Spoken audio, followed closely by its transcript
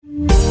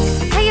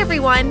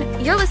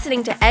everyone. You're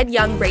listening to Ed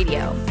Young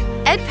Radio.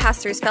 Ed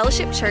pastors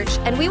Fellowship Church,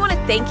 and we want to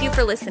thank you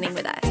for listening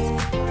with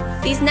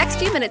us. These next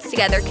few minutes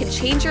together can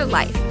change your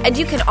life, and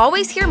you can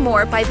always hear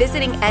more by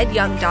visiting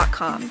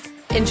edyoung.com.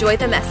 Enjoy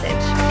the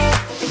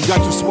message. You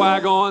got your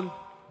swag on?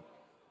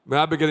 Man,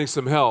 I've been getting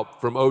some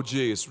help from OG.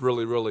 It's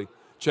really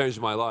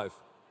changed my life.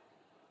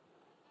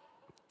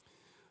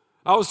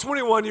 I was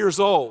 21 years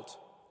old,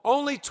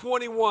 only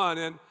 21,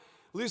 and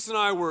Lisa and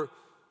I were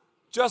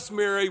just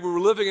married. We were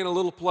living in a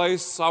little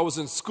place. I was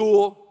in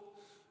school.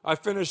 I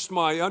finished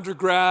my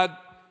undergrad.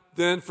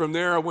 Then from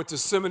there, I went to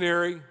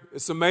seminary.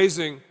 It's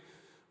amazing.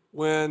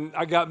 When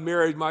I got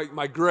married,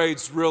 my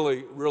grades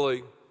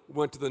really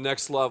went to the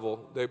next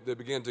level. They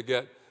began to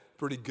get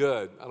pretty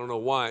good. I don't know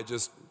why. It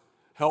just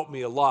helped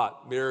me a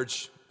lot.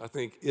 Marriage, I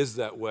think, is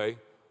that way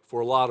for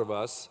a lot of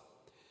us.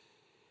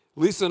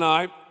 Lisa and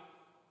I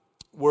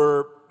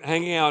were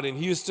hanging out in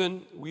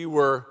Houston. We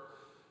were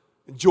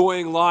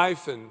enjoying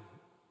life and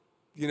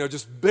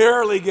just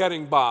barely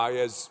getting by,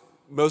 as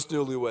most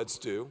newlyweds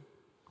do.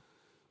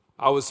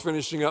 I was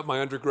finishing up my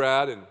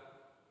undergrad and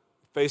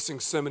facing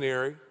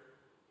seminary.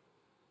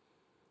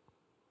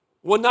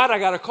 One night I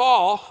got a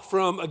call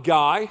from a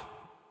guy,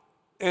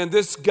 and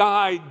this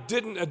guy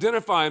didn't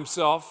identify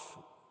himself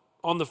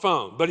on the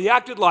phone, but he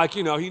acted like,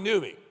 he knew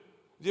me.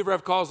 Do you ever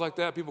have calls like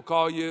that? People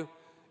call you,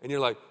 and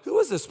you're like, who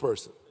is this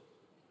person?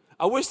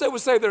 I wish they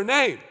would say their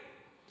name.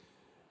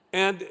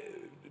 And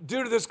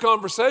due to this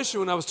conversation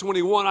when I was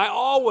 21, I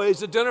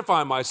always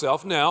identify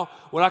myself now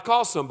when I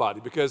call somebody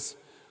because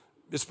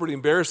it's pretty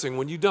embarrassing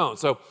when you don't.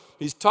 So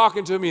he's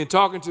talking to me and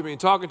talking to me and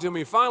talking to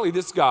me. Finally,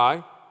 this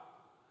guy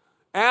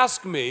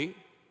asked me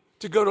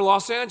to go to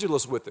Los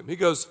Angeles with him. He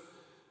goes,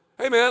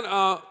 hey man,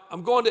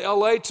 I'm going to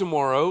LA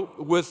tomorrow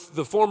with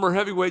the former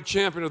heavyweight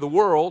champion of the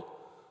world,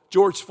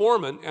 George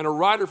Foreman, and a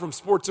writer from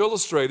Sports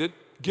Illustrated,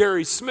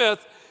 Gary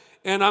Smith,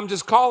 and I'm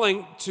just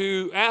calling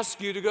to ask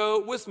you to go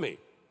with me.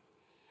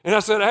 And I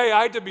said, hey,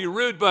 I hate to be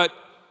rude, but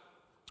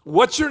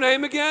what's your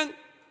name again?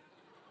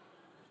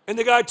 And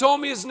the guy told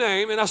me his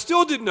name, and I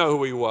still didn't know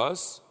who he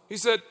was. He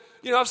said,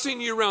 I've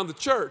seen you around the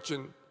church,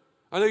 and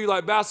I know you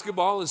like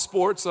basketball and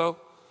sports, so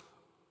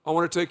I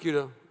want to take you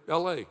to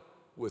L.A.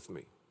 with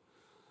me.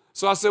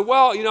 So I said,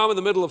 well, I'm in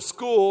the middle of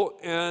school,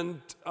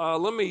 and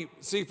let me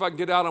see if I can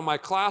get out of my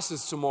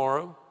classes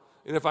tomorrow,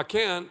 and if I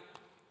can,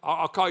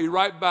 I'll call you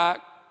right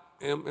back,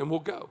 and we'll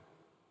go.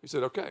 He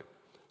said, okay.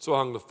 So I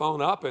hung the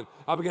phone up, and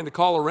I began to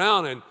call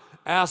around and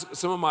ask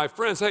some of my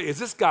friends, hey, is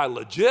this guy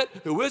legit?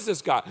 Who is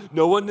this guy?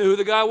 No one knew who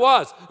the guy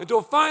was.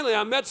 Until finally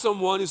I met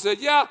someone who said,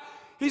 yeah,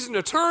 he's an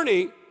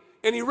attorney,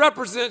 and he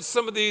represents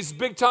some of these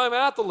big-time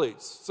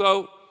athletes.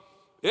 So,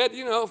 Ed,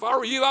 if I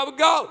were you, I would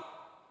go.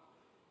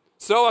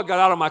 So I got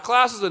out of my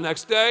classes the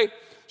next day,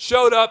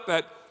 showed up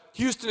at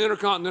Houston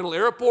Intercontinental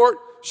Airport.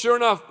 Sure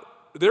enough,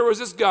 there was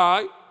this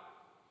guy,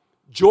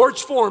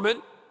 George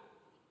Foreman,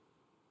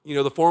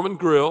 the Foreman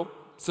Grill.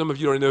 Some of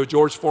you already know who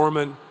George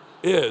Foreman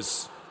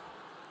is.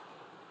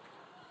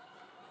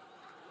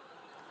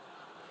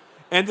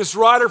 And this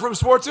writer from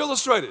Sports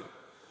Illustrated.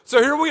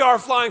 So here we are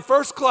flying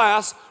first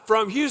class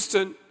from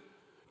Houston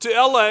to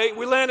L.A.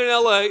 We land in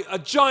L.A. A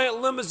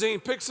giant limousine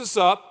picks us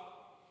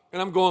up.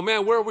 And I'm going,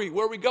 man, where are we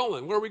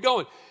going? Where are we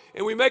going?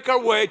 And we make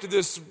our way to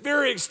this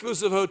very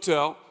exclusive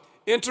hotel,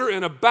 enter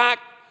in a back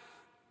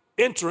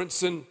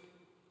entrance, and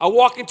I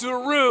walk into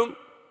a room,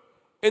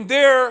 and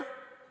there,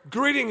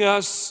 greeting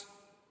us,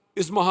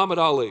 is Muhammad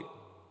Ali.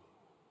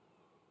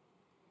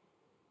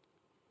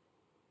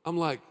 I'm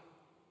like,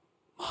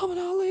 Muhammad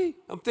Ali?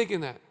 I'm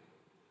thinking that.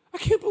 I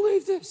can't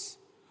believe this.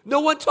 No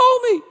one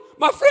told me.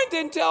 My friend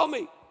didn't tell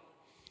me.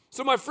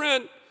 So my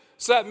friend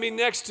sat me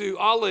next to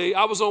Ali.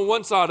 I was on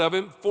one side of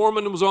him.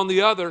 Foreman was on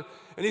the other.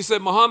 And he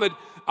said, Muhammad,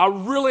 I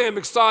really am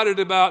excited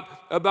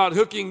about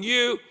hooking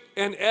you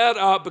and Ed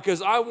up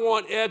because I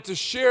want Ed to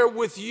share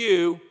with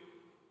you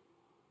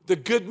the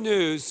good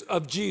news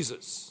of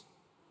Jesus.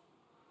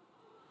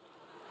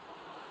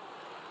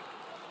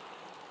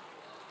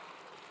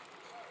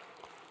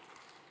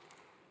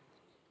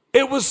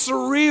 It was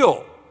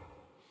surreal.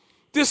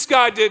 This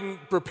guy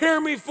didn't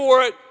prepare me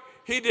for it.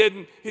 He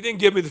didn't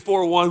give me the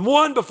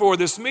 411 before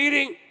this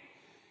meeting.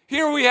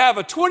 Here we have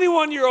a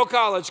 21-year-old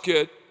college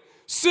kid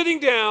sitting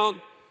down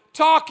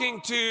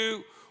talking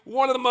to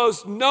one of the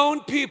most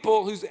known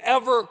people who's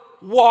ever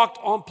walked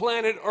on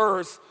planet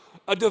Earth,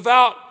 a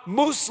devout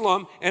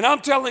Muslim, and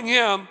I'm telling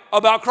him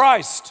about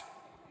Christ.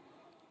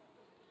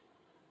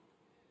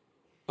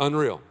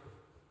 Unreal.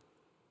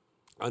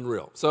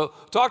 So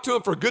talked to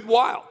him for a good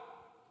while.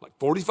 Like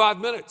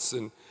 45 minutes.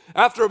 And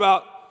after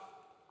about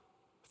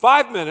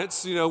 5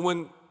 minutes,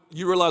 when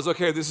you realize,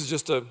 okay, this is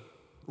just a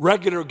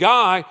regular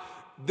guy,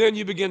 then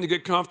you begin to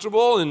get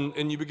comfortable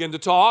and you begin to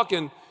talk.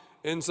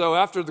 And so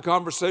after the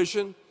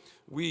conversation,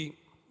 we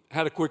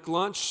had a quick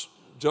lunch,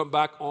 jumped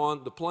back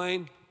on the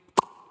plane,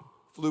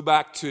 flew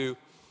back to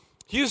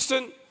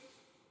Houston.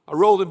 I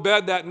rolled in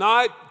bed that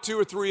night, 2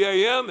 or 3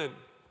 a.m., and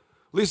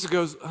Lisa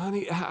goes,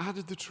 honey, how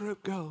did the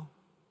trip go?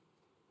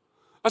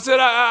 I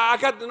said, I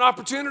got an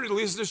opportunity,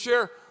 Lisa, to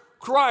share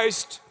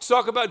Christ,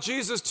 talk about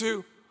Jesus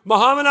to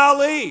Muhammad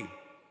Ali.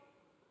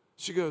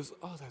 She goes,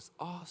 oh, that's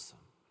awesome.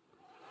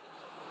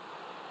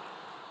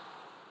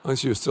 And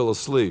she was still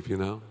asleep, you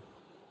know.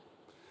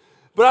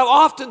 But I've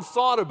often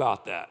thought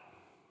about that.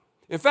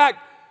 In fact,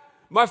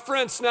 my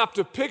friend snapped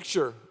a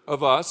picture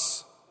of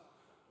us,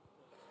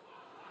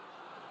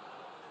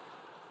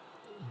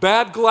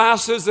 bad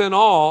glasses and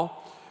all,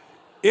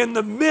 in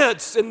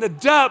the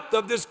depth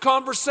of this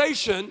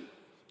conversation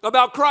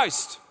about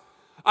Christ.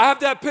 I have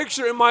that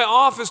picture in my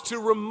office to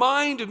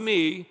remind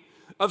me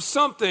of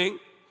something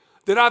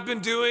that I've been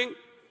doing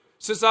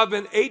since I've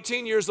been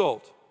 18 years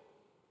old.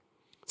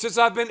 Since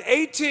I've been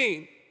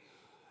 18,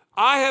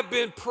 I have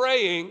been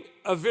praying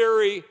a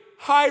very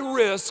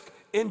high-risk,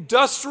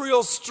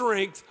 industrial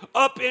strength,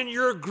 up in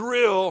your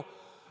grill,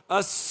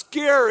 a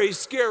scary,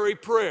 scary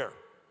prayer.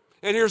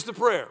 And here's the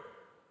prayer.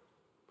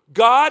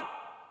 God,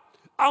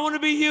 I want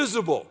to be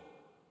usable.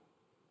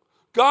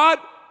 God,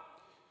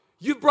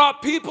 you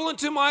brought people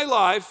into my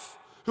life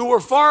who were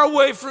far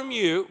away from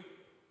you.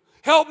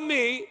 Help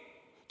me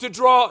to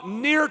draw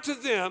near to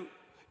them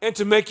and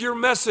to make your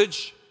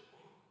message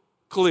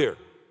clear.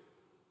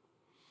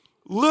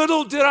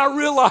 Little did I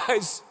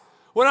realize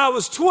when I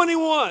was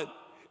 21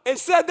 and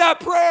said that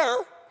prayer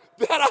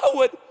that I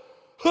would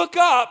hook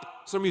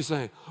up. Some of you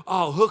saying,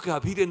 oh, hook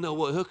up. He didn't know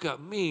what hook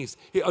up means.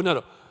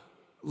 No.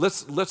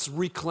 Let's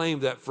reclaim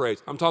that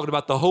phrase. I'm talking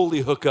about the holy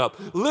hookup.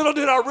 Little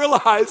did I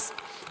realize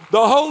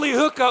the holy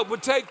hookup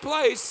would take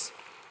place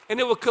and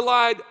it would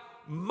collide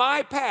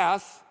my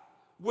path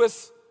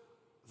with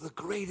the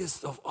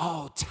greatest of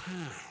all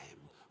time,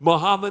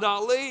 Muhammad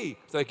Ali.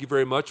 Thank you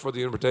very much for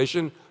the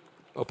invitation.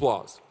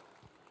 Applause.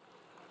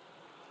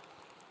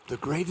 The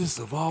greatest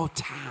of all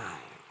time.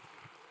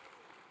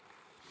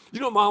 You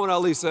know what Muhammad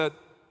Ali said?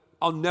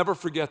 I'll never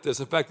forget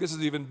this. In fact, this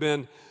has even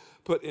been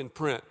put in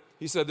print.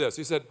 He said this.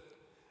 He said,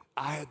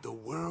 I had the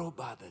world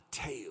by the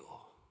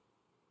tail,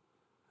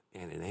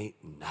 and it ain't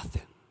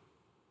nothing.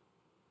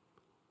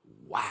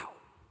 Wow.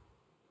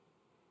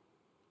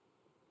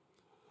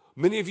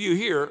 Many of you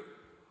here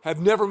have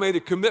never made a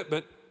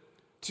commitment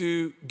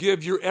to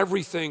give your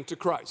everything to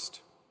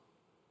Christ.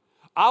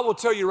 I will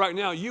tell you right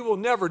now, you will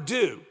never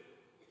do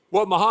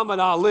what Muhammad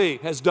Ali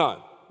has done.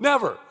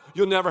 Never.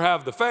 You'll never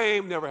have the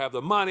fame, never have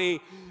the money,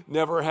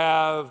 never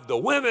have the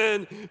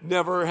women,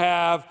 never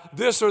have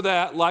this or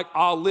that like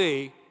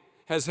Ali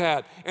has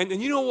had. And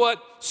you know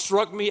what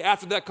struck me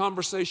after that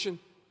conversation?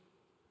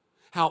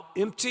 How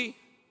empty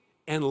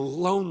and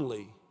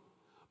lonely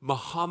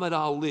Muhammad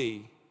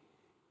Ali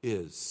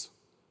is.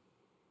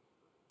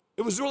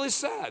 It was really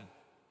sad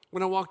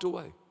when I walked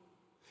away.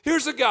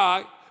 Here's a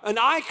guy, an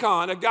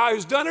icon, a guy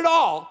who's done it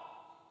all,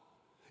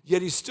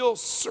 yet he's still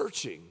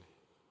searching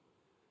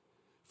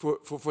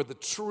for the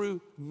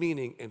true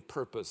meaning and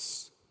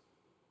purpose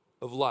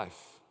of life.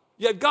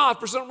 Yet God,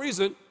 for some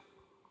reason,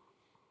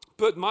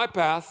 put my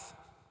path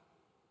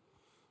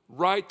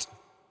right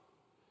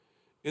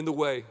in the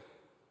way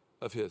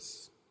of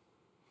his.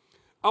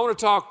 I want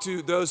to talk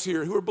to those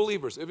here who are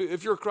believers.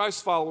 If you're a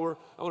Christ follower,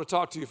 I want to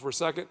talk to you for a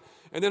second.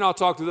 And then I'll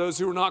talk to those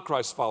who are not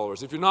Christ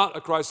followers. If you're not a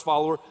Christ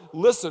follower,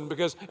 listen,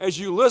 because as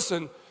you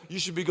listen, you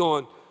should be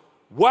going,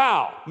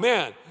 wow,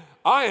 man,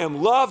 I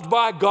am loved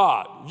by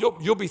God.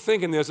 You'll be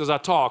thinking this as I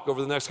talk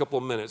over the next couple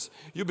of minutes.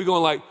 You'll be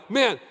going like,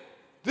 man,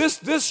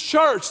 this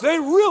church, they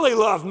really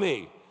love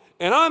me.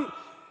 And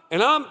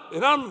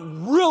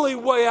I'm really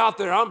way out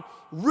there. I'm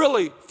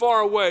really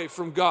far away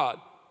from God.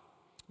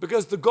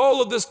 Because the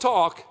goal of this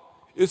talk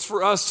is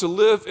for us to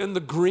live in the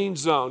green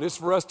zone. It's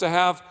for us to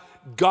have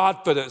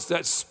Godfidence,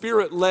 that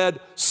spirit-led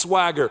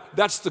swagger.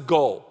 That's the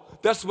goal.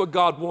 That's what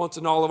God wants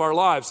in all of our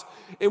lives.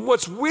 And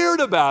what's weird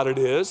about it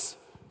is,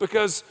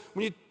 because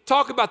when you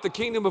talk about the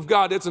kingdom of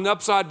God, it's an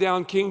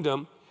upside-down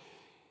kingdom.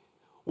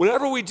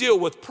 Whenever we deal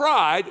with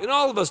pride, and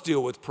all of us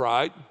deal with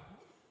pride,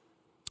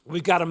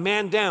 we've got to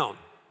man down.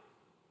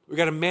 We've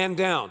got to man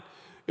down.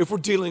 If we're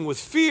dealing with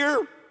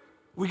fear,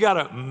 we got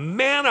to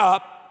man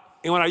up.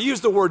 And when I use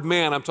the word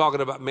man, I'm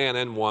talking about man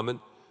and woman.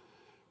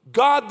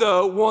 God,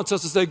 though, wants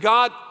us to say,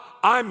 God,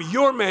 I'm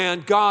your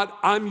man. God,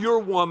 I'm your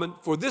woman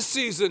for this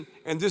season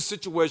and this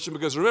situation.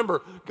 Because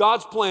remember,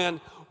 God's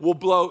plan will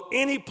blow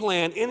any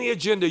plan, any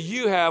agenda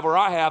you have or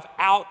I have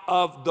out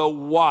of the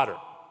water.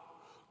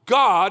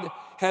 God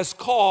has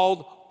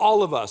called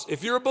all of us.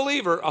 If you're a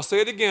believer, I'll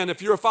say it again,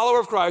 if you're a follower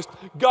of Christ,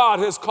 God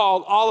has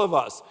called all of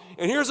us.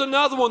 And here's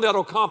another one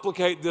that'll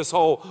complicate this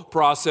whole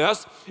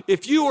process.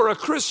 If you are a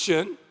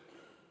Christian,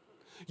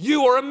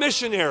 you are a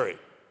missionary.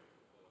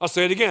 I'll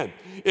say it again.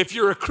 If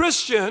you're a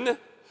Christian,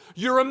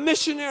 you're a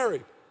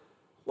missionary.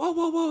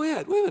 Whoa,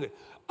 Ed, wait a minute.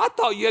 I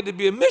thought you had to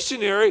be a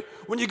missionary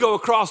when you go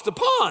across the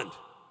pond.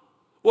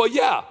 Well,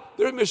 yeah,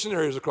 there are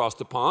missionaries across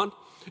the pond.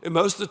 And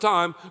most of the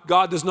time,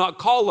 God does not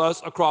call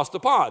us across the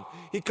pond.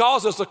 He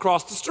calls us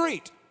across the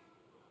street.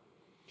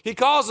 He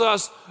calls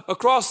us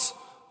across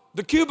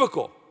the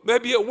cubicle.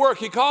 Maybe at work,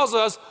 he calls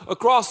us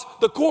across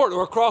the court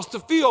or across the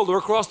field or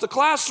across the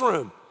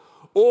classroom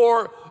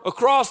or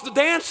across the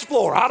dance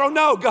floor. I don't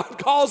know. God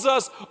calls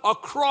us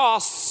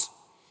across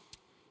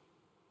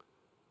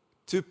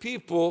to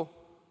people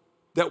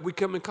that we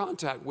come in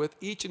contact with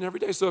each and every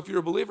day. So if you're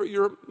a believer,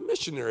 you're a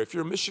missionary. If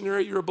you're a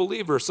missionary, you're a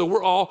believer. So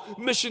we're all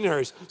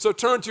missionaries. So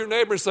turn to your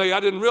neighbor and say, I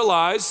didn't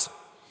realize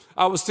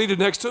I was seated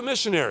next to a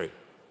missionary.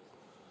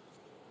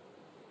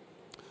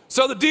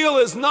 So the deal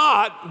is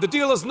not,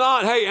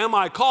 hey, am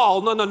I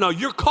called? No,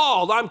 you're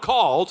called, I'm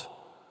called.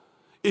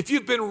 If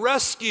you've been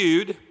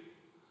rescued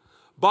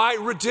by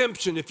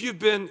redemption, if you've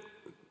been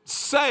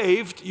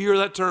saved, you hear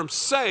that term,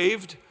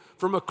 saved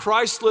from a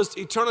Christless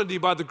eternity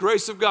by the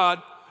grace of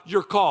God,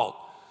 you're called.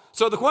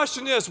 So the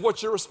question is,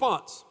 what's your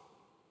response?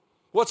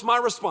 What's my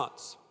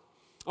response?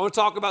 I want to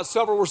talk about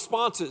several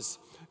responses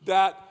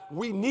that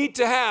we need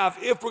to have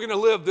if we're going to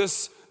live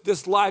this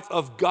life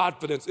of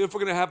Godfidence, if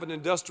we're going to have an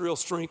industrial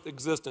strength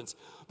existence.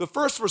 The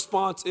first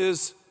response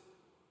is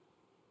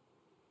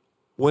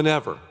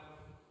whenever.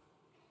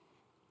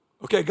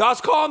 Okay,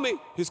 God's called me.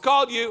 He's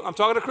called you. I'm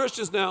talking to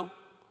Christians now.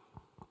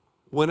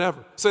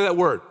 Whenever. Say that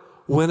word.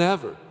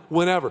 Whenever.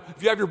 Whenever.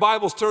 If you have your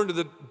Bibles, turn to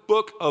the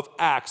book of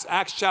Acts,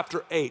 Acts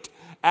chapter 8.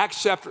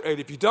 Acts chapter 8.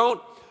 If you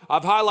don't,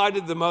 I've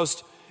highlighted the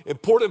most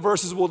important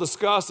verses we'll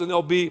discuss, and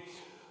they'll be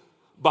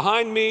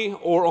behind me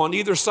or on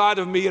either side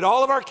of me at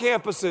all of our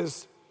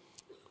campuses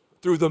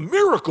through the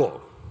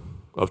miracle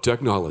of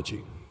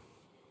technology.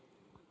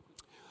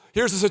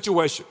 Here's the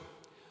situation.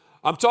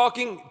 I'm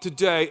talking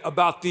today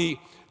about the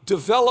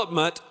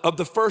development of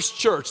the first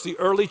church, the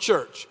early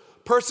church.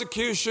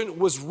 Persecution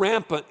was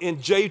rampant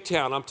in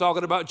J-Town. I'm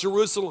talking about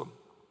Jerusalem.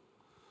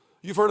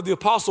 You've heard of the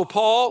Apostle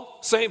Paul,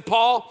 St.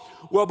 Paul.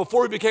 Well,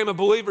 before he became a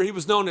believer, he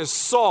was known as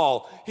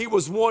Saul. He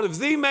was one of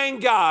the main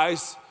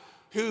guys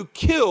who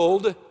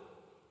killed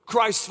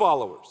Christ's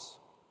followers.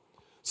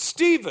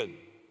 Stephen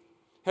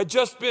had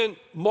just been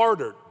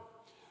martyred.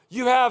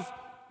 You have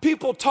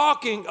people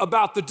talking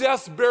about the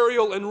death,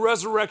 burial, and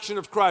resurrection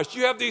of Christ.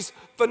 You have these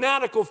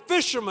fanatical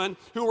fishermen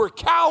who were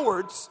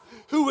cowards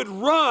who would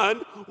run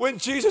when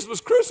Jesus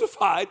was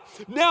crucified.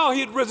 Now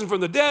he had risen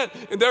from the dead,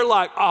 and they're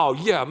like, oh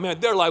yeah,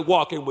 man, they're like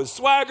walking with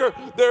swagger.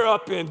 They're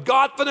up in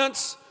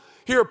Godfidence.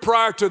 Here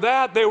prior to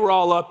that, they were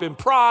all up in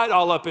pride,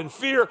 all up in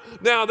fear.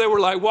 Now they were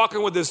like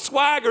walking with this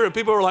swagger, and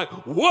people were like,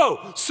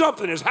 whoa,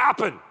 something has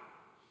happened.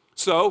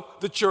 So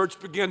the church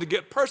began to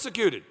get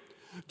persecuted.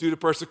 Due to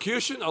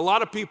persecution, a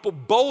lot of people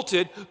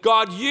bolted.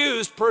 God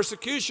used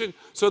persecution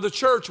so the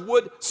church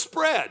would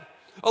spread.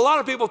 A lot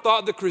of people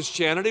thought that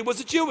Christianity was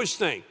a Jewish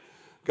thing.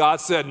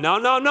 God said, no,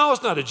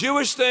 it's not a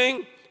Jewish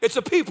thing. It's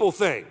a people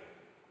thing.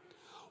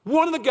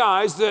 One of the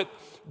guys that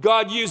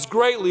God used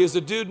greatly is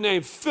a dude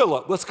named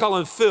Philip. Let's call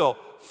him Phil.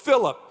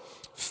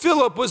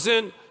 Philip was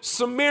in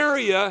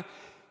Samaria.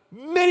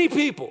 Many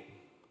people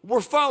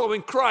were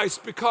following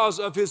Christ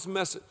because of his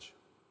message.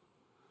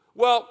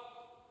 Well,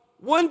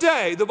 one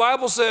day, the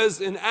Bible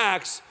says in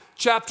Acts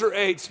chapter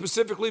 8,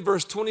 specifically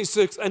verse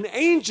 26, an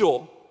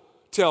angel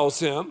tells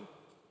him,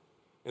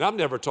 and I've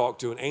never talked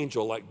to an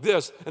angel like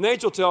this, an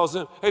angel tells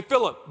him, hey,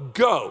 Philip,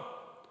 go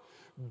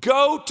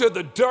to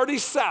the dirty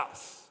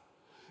south.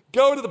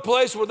 Go to the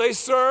place where they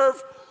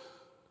serve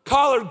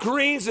collard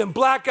greens and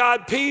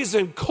black-eyed peas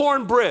and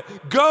cornbread.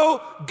 Go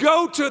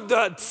to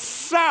the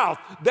south,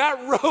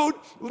 that road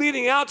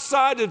leading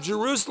outside of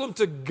Jerusalem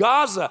to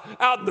Gaza,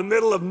 out in the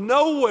middle of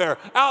nowhere,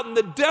 out in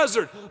the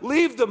desert.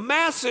 Leave the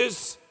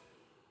masses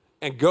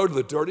and go to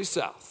the dirty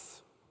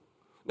south.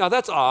 Now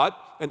that's odd.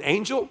 An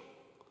angel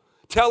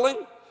telling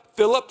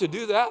Philip to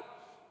do that?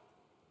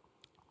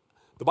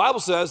 The Bible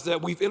says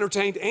that we've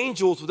entertained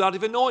angels without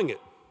even knowing it.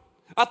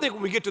 I think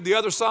when we get to the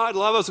other side, a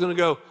lot of us are going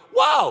to go,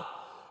 wow,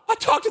 I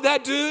talked to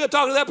that dude, I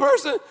talked to that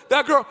person,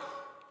 that girl.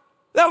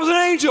 That was an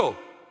angel.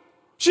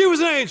 She was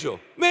an angel.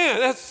 Man,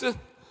 that's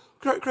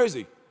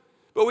crazy.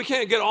 But we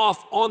can't get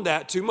off on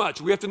that too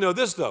much. We have to know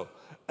this, though.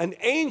 An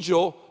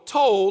angel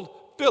told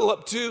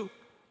Philip to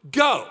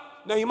go.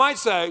 Now, you might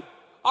say,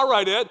 all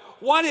right, Ed,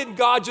 why didn't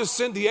God just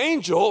send the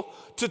angel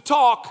to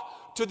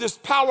talk to this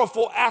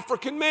powerful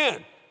African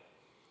man?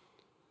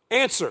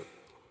 Answer,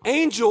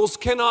 angels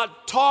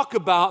cannot talk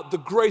about the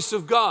grace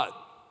of God.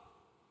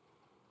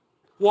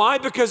 Why?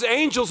 Because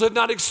angels have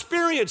not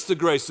experienced the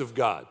grace of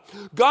God.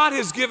 God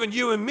has given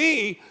you and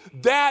me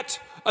that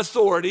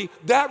authority,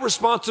 that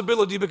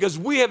responsibility, because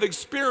we have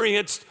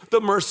experienced the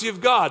mercy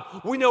of God.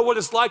 We know what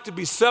it's like to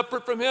be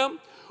separate from Him.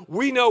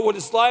 We know what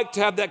it's like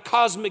to have that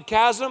cosmic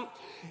chasm.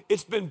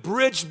 It's been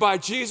bridged by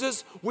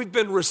Jesus. We've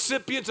been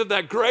recipients of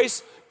that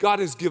grace. God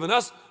has given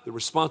us the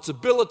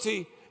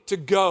responsibility to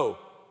go.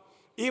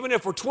 Even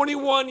if we're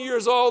 21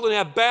 years old and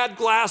have bad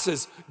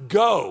glasses,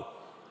 go.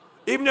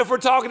 Even if we're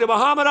talking to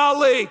Muhammad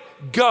Ali,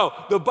 go.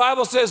 The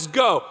Bible says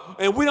go.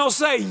 And we don't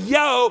say,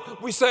 yo,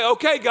 we say,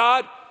 okay,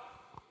 God,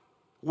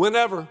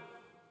 whenever.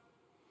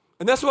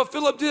 And that's what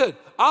Philip did.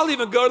 I'll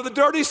even go to the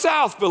dirty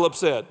south, Philip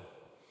said.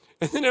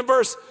 And then in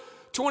verse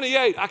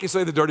 28, I can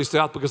say the dirty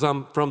south because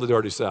I'm from the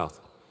dirty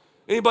south.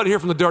 Anybody here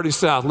from the dirty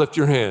south, lift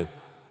your hand.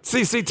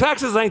 See,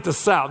 Texas ain't the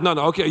south. No,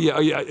 okay, yeah.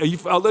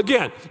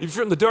 Again, if you're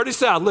from the dirty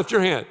south, lift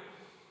your hand.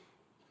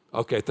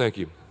 Okay, thank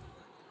you.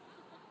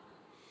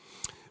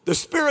 The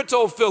Spirit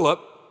told Philip,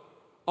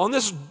 on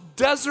this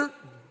desert,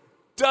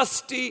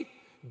 dusty,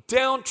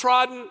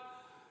 downtrodden,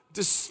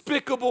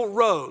 despicable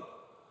road.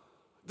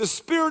 The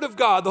Spirit of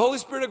God, the Holy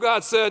Spirit of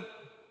God said,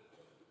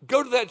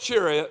 go to that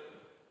chariot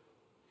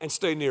and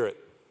stay near it.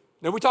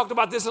 Now, we talked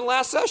about this in the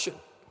last session.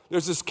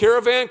 There's this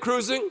caravan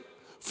cruising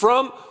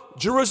from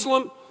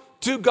Jerusalem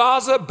to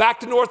Gaza, back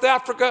to North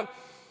Africa.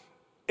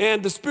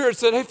 And the Spirit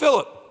said, hey,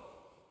 Philip,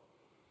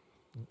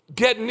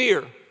 get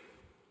near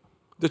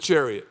the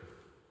chariot.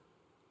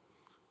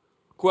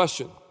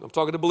 Question, I'm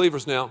talking to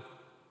believers now.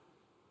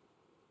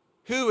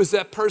 Who is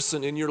that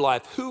person in your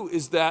life? Who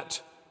is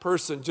that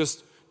person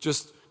just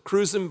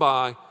cruising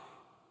by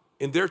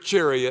in their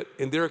chariot,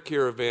 in their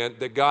caravan,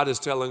 that God is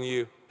telling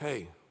you,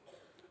 hey,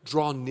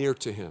 draw near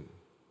to him.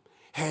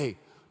 Hey,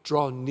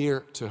 draw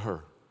near to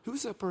her. Who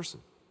is that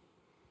person?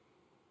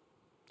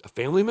 A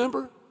family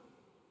member?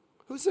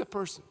 Who's that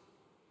person?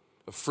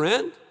 A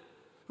friend?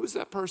 Who's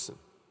that person?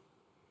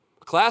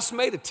 A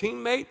classmate, a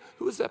teammate?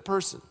 Who is that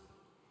person?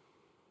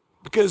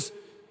 Because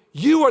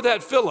you are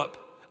that Philip.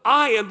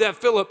 I am that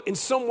Philip in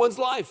someone's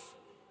life.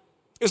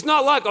 It's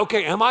not like,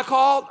 okay, am I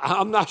called?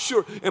 I'm not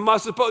sure. Am I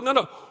supposed?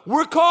 No.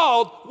 We're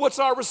called. What's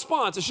our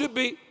response? It should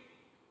be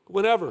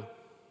whenever.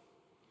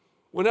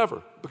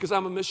 Whenever, because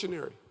I'm a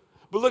missionary.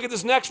 But look at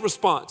this next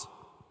response.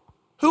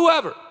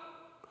 Whoever.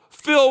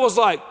 Phil was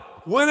like,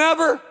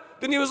 whenever.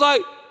 Then he was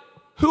like,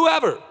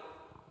 whoever.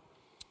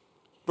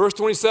 Verse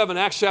 27,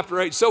 Acts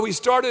chapter 8. So he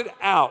started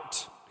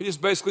out. He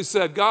just basically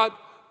said, God,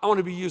 I want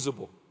to be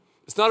usable.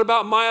 It's not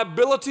about my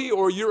ability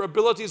or your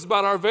ability. It's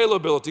about our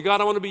availability. God,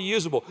 I want to be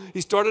usable.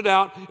 He started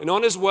out, and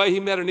on his way,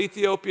 he met an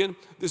Ethiopian.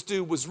 This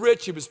dude was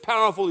rich. He was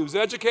powerful. He was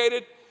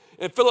educated.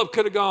 And Philip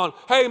could have gone,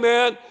 hey,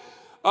 man,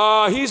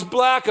 he's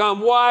black.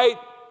 I'm white.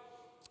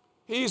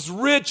 He's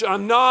rich.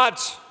 I'm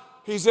not.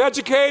 He's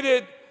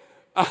educated.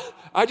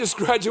 I just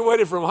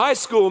graduated from high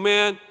school,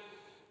 man.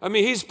 I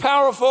mean, he's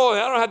powerful.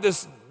 I don't have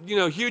this,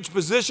 huge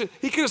position.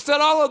 He could have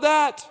said all of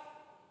that.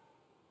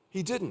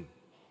 He didn't.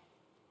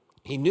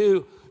 He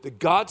knew that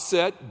God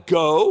said,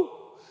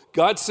 go.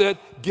 God said,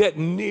 get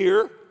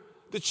near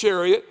the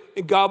chariot,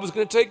 and God was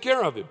going to take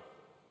care of him.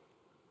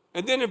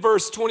 And then in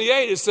verse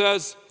 28, it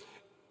says,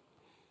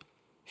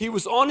 he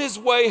was on his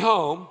way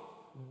home,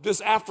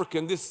 this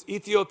African, this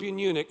Ethiopian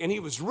eunuch, and he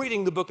was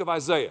reading the book of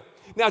Isaiah.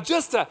 Now,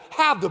 just to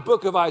have the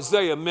book of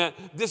Isaiah meant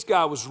this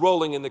guy was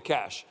rolling in the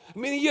cash. I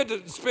mean, he had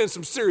to spend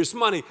some serious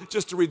money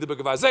just to read the book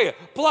of Isaiah.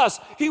 Plus,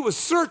 he was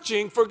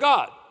searching for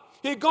God.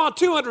 He had gone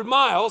 200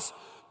 miles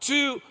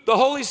to the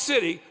holy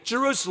city,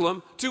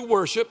 Jerusalem, to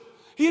worship.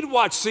 He had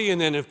watched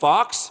CNN and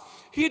Fox.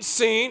 He had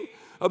seen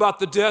about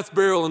the death,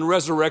 burial, and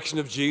resurrection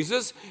of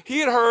Jesus. He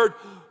had heard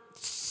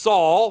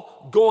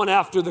Saul going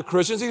after the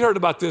Christians. He heard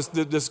about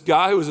this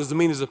guy who was as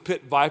mean as a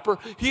pit viper.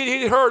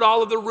 He heard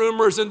all of the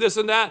rumors and this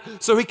and that.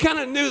 So he kind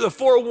of knew the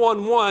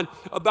 411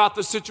 about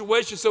the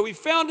situation. So he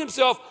found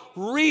himself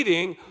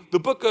reading the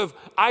book of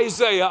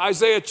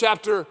Isaiah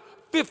chapter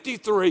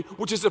 53,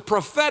 which is a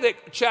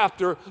prophetic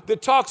chapter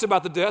that talks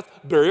about the death,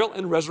 burial,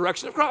 and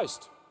resurrection of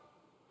Christ.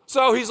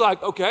 So he's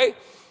like, okay,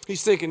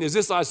 he's thinking, is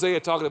this Isaiah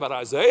talking about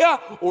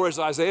Isaiah, or is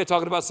Isaiah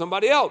talking about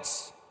somebody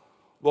else?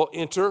 Well,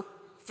 enter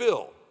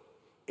Phil,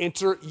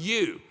 enter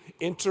you,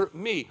 enter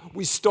me.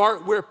 We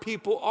start where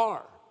people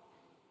are.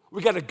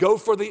 We got to go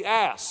for the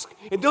ask.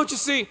 And don't you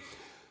see,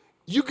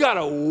 you got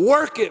to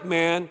work it,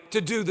 man,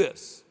 to do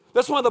this.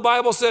 That's why the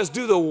Bible says,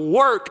 do the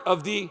work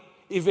of the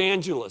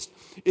evangelist.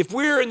 If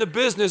we're in the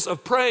business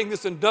of praying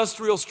this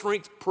industrial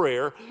strength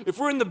prayer, if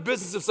we're in the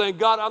business of saying,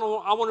 God, I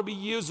want to be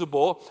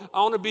usable,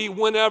 I want to be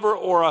whenever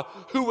or a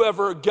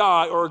whoever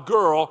guy or a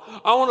girl,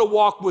 I want to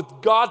walk with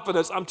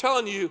confidence, I'm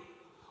telling you,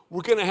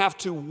 we're going to have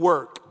to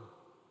work.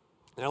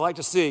 And I'd like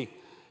to see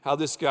how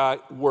this guy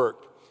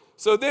worked.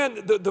 So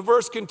then the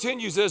verse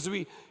continues as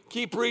we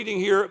keep reading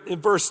here in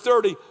verse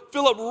 30.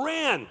 Philip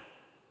ran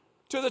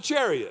to the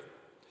chariot.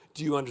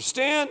 Do you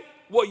understand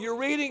what you're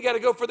reading? You got to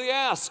go for the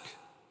ask.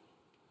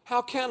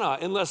 How can I,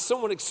 unless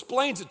someone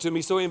explains it to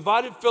me? So he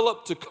invited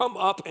Philip to come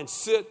up and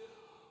sit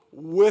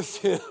with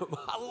him.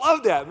 I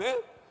love that, man.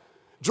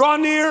 Draw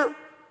near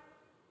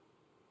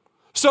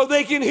so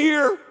they can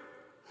hear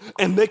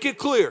and make it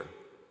clear.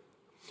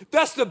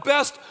 That's the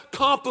best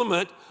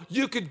compliment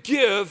you could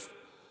give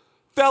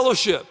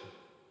fellowship.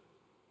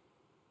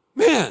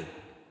 Man,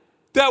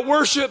 that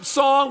worship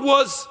song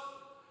was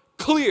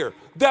clear.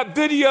 That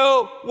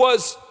video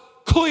was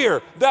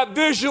clear. That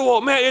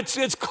visual, man,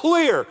 it's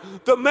clear.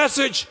 The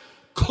message,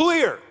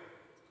 clear.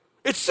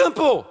 It's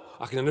simple.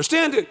 I can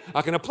understand it.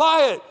 I can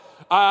apply it.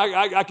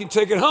 I can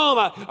take it home.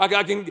 I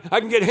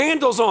can get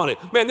handles on it.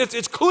 Man,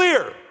 it's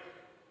clear.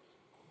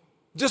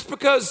 Just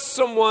because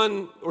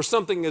someone or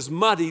something is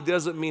muddy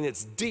doesn't mean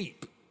it's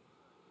deep.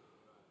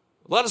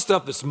 A lot of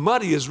stuff that's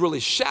muddy is really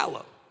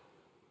shallow.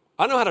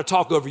 I know how to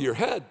talk over your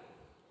head.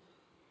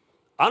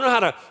 I know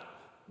how to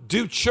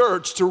do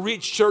church to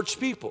reach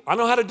church people. I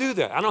know how to do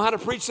that. I know how to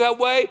preach that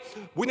way.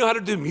 We know how to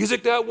do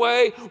music that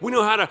way. We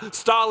know how to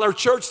style our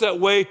church that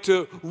way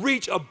to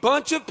reach a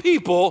bunch of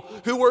people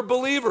who are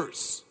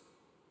believers.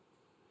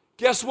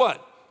 Guess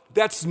what?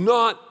 That's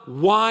not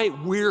why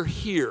we're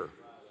here.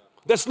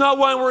 That's not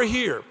why we're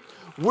here.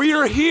 We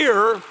are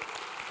here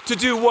to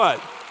do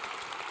what?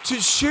 To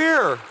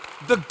share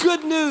the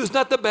good news,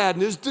 not the bad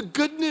news, the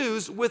good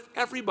news with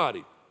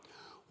everybody.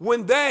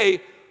 When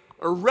they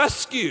are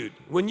rescued,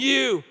 when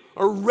you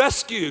are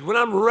rescued, when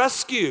I'm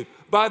rescued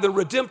by the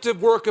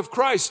redemptive work of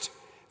Christ,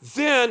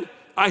 then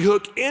I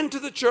hook into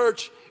the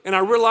church and I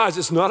realize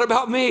it's not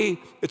about me,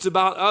 it's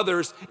about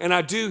others. And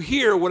I do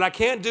here what I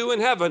can't do in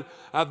heaven.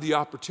 I have the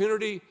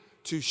opportunity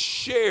to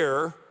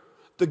share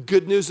the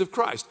good news of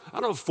Christ. I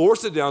don't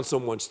force it down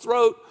someone's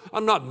throat.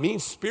 I'm not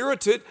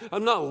mean-spirited.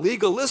 I'm not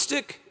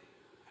legalistic.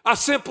 I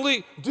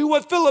simply do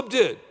what Philip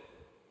did.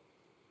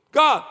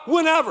 God,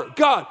 whenever,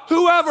 God,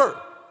 whoever,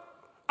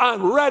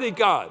 I'm ready,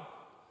 God.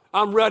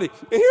 I'm ready.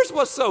 And here's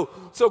what's so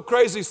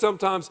crazy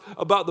sometimes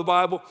about the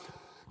Bible.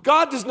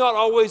 God does not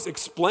always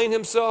explain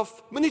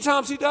himself. Many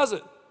times he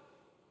doesn't.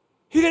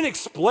 He didn't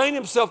explain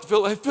himself to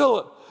Philip. Hey,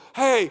 Philip,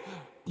 hey,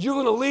 you're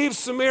going to leave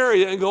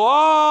Samaria and go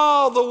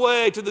all the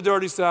way to the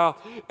dirty south,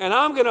 and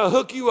I'm going to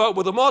hook you up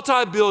with a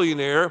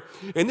multi-billionaire,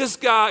 and this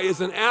guy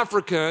is an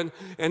African,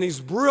 and he's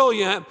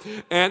brilliant,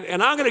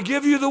 and I'm going to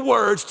give you the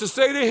words to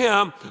say to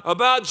him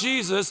about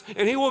Jesus,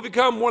 and he will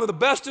become one of the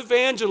best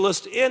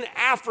evangelists in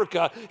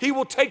Africa. He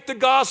will take the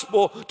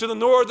gospel to the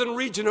northern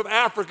region of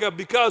Africa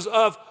because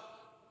of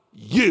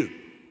you.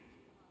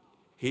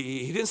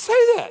 He didn't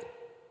say that.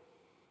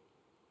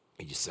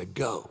 He just said,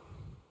 go.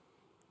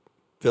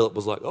 Philip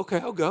was like, okay,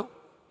 I'll go.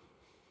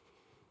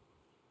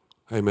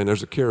 Hey, man,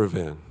 there's a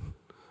caravan.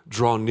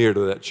 Draw near to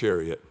that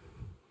chariot.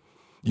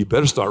 You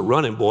better start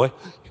running, boy.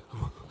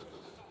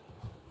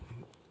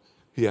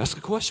 He asked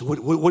a question.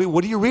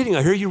 What are you reading?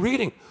 I hear you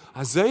reading.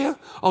 Isaiah?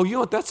 Oh, you know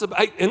what that's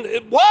about?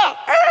 What?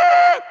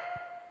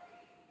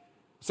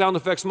 Sound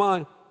effects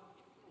mine.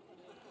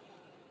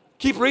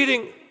 Keep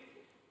reading.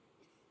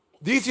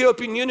 The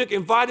Ethiopian eunuch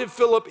invited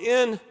Philip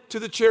in to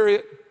the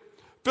chariot.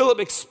 Philip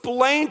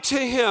explained to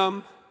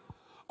him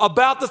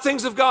about the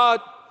things of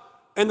God,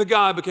 and the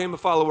guy became a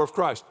follower of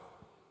Christ.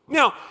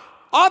 Now,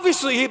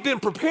 obviously he'd been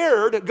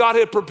prepared. God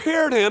had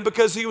prepared him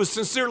because he was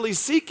sincerely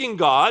seeking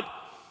God,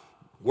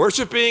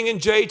 worshiping in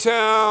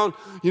J-Town,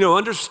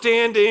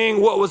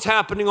 understanding what was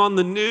happening on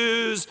the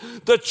news,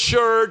 the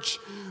church,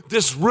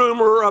 this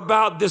rumor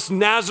about this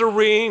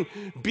Nazarene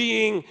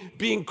being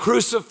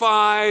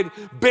crucified,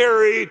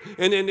 buried,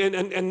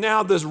 and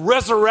now this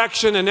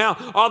resurrection, and now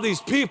all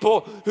these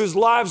people whose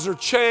lives are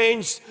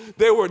changed.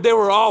 They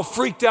were all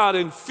freaked out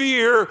in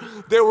fear.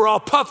 They were all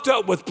puffed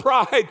up with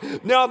pride.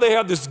 Now they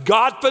have this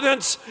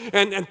Godfidence,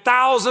 and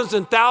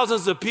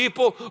thousands of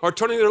people are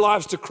turning their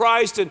lives to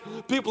Christ, and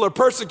people are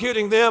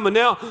persecuting them, and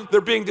now they're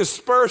being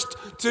dispersed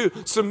to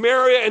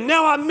Samaria. And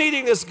now I'm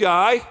meeting this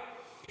guy.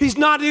 He's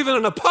not even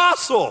an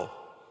apostle.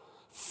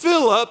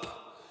 Philip,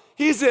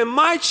 he's in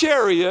my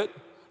chariot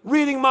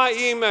reading my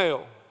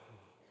email.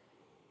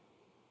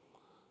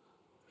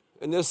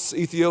 And this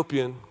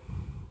Ethiopian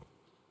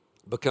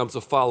becomes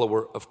a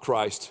follower of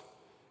Christ.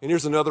 And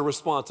here's another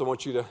response I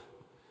want you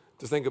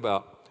to think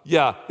about.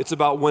 Yeah, it's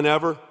about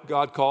whenever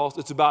God calls.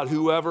 It's about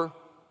whoever.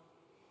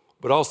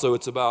 But also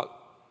it's about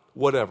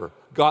whatever.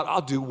 God,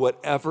 I'll do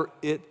whatever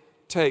it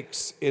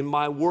takes in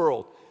my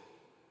world.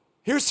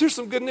 Here's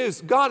some good news.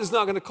 God is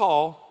not going to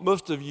call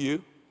most of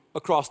you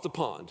across the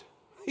pond.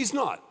 He's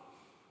not.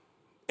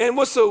 And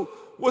what's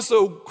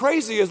so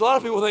crazy is a lot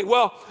of people think,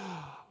 well,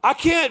 I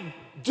can't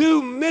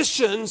do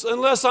missions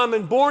unless I'm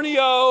in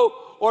Borneo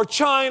or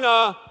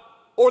China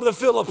or the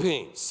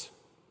Philippines.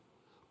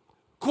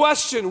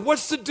 Question,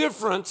 what's the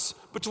difference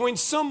between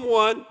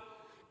someone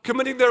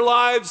committing their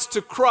lives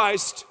to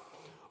Christ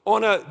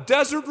on a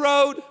desert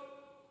road,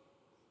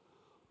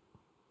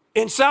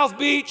 in South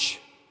Beach,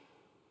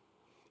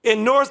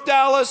 in North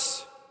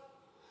Dallas,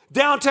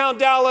 downtown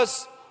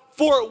Dallas,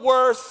 Fort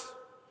Worth,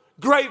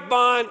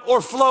 Grapevine,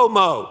 or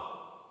Flomo?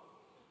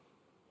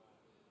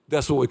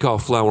 That's what we call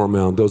Flower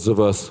Mound, those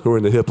of us who are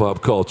in the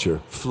hip-hop culture,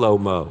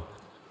 Flomo.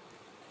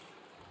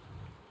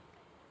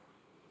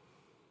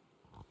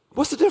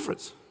 What's the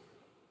difference?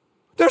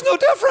 There's no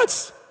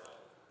difference.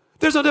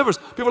 There's no difference.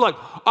 People are like,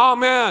 oh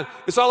man,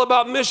 it's all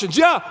about missions.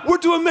 Yeah, we're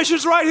doing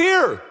missions right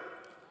here.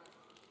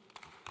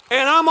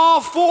 And I'm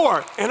all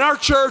for it. And our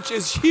church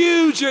is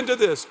huge into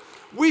this.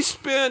 We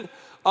spend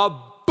a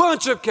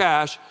bunch of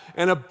cash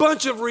and a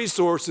bunch of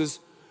resources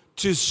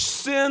to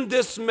send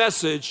this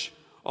message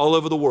all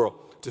over the world.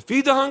 To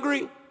feed the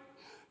hungry,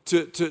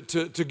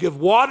 to give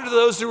water to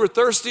those who are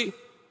thirsty.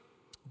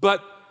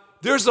 But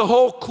there's a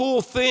whole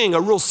cool thing,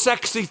 a real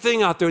sexy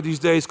thing out there these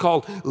days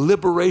called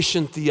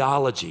liberation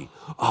theology.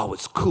 Oh,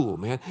 it's cool,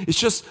 man. It's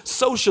just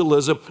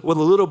socialism with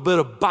a little bit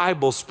of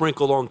Bible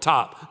sprinkled on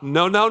top.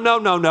 No.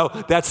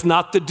 That's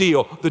not the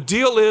deal. The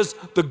deal is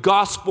the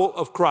gospel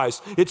of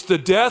Christ. It's the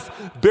death,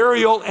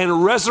 burial,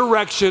 and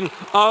resurrection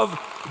of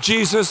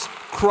Jesus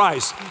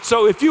Christ.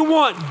 So if you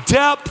want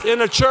depth in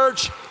a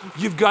church,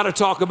 you've got to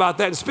talk about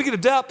that. And speaking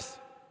of depth,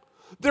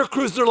 they're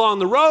cruising along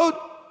the road.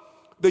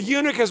 The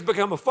eunuch has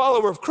become a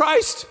follower of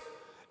Christ,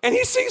 and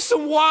he sees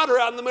some water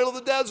out in the middle of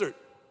the desert.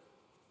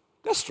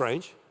 That's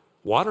strange.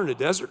 Water in the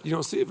desert, you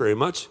don't see it very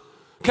much.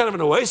 Kind of an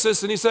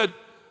oasis. And he said,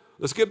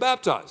 Let's get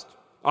baptized.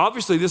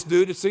 Obviously, this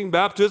dude had seen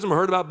baptism or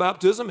heard about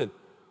baptism, and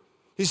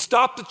he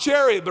stopped the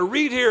chariot. But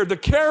read here, the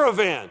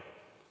caravan.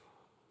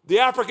 The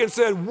African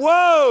said,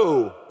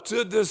 whoa,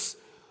 to this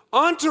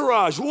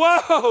entourage.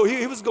 Whoa,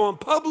 he was going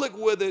public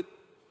with it.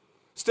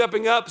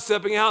 Stepping up,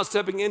 stepping out,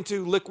 stepping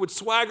into liquid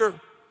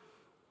swagger.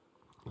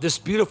 This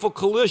beautiful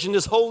collision,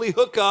 this holy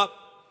hookup.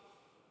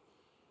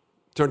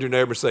 Turn to your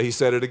neighbor and say, he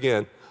said it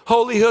again.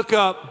 Holy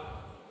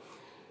hookup.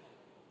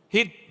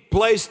 He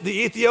placed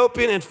the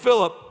Ethiopian and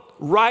Philip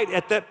right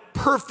at that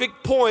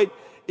perfect point.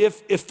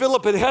 If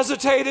Philip had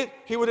hesitated,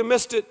 he would have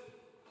missed it.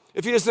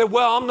 If he had said,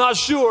 well, I'm not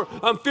sure,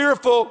 I'm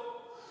fearful.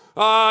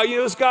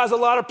 This guy's a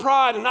lot of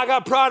pride, and I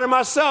got pride in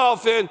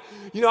myself, and,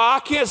 I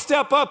can't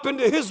step up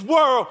into his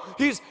world.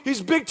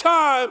 He's big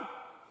time.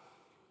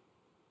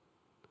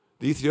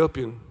 The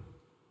Ethiopian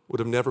would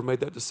have never made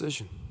that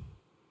decision.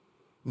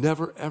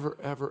 Never, ever,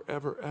 ever,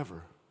 ever,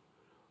 ever.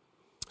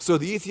 So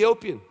the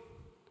Ethiopian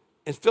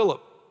and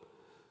Philip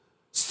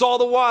saw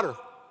the water.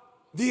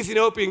 The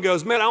Ethiopian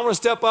goes, man, I want to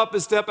step up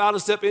and step out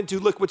and step into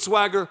liquid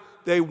swagger.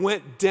 They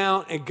went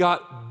down and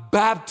got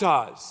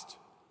baptized,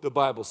 the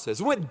Bible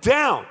says. Went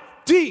down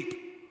deep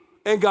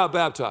and got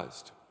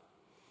baptized.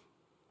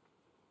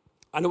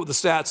 I know what the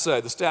stats say.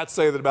 The stats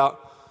say that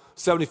about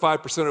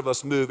 75% of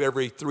us move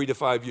every 3 to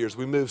 5 years.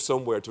 We move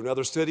somewhere to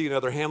another city,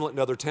 another hamlet,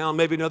 another town,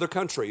 maybe another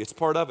country. It's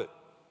part of it.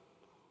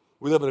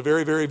 We live in a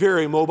very, very,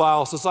 very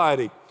mobile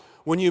society.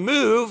 When you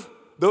move,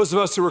 those of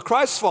us who are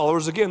Christ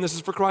followers, again, this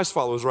is for Christ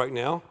followers right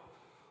now.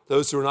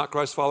 Those who are not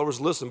Christ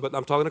followers, listen, but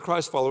I'm talking to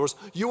Christ followers.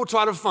 You will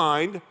try to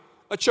find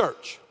a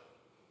church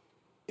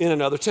in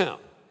another town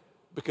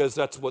because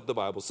that's what the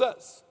Bible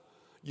says.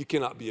 You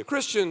cannot be a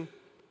Christian,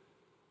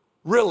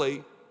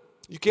 really.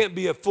 You can't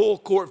be a full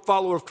court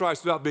follower of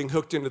Christ without being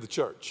hooked into the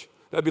church.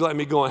 That'd be like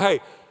me going,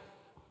 hey,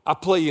 I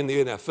play in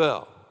the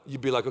NFL.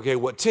 You'd be like, okay,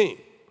 what team?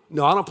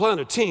 No, I don't play on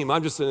a team.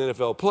 I'm just an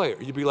NFL player.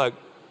 You'd be like,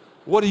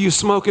 what are you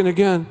smoking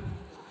again?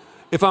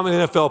 If I'm an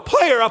NFL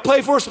player, I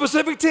play for a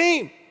specific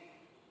team.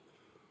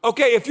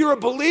 Okay, if you're a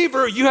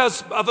believer, you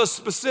have a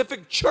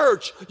specific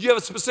church. You have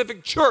a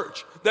specific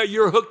church that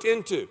you're hooked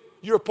into,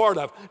 you're a part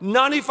of.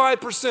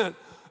 95%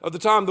 of the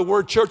time the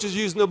word church is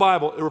used in the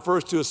Bible, it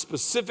refers to a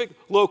specific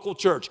local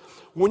church.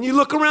 When you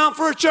look around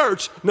for a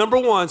church, number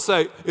one,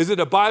 say, is it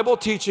a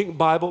Bible-teaching,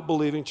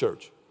 Bible-believing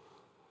church?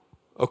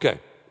 Okay.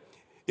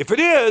 If it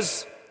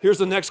is, here's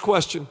the next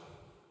question.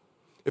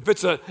 If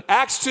it's an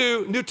Acts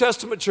 2 New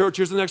Testament church,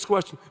 here's the next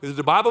question. Is it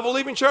a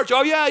Bible-believing church?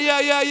 Oh,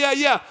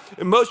 yeah.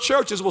 And most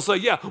churches will say,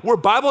 yeah, we're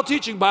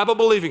Bible-teaching,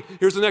 Bible-believing.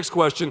 Here's the next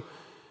question.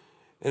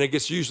 And it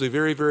gets usually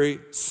very,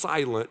 very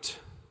silent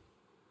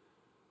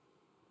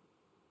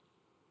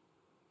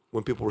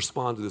when people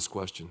respond to this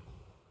question.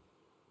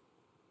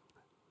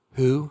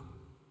 Who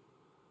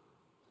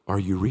are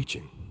you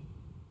reaching?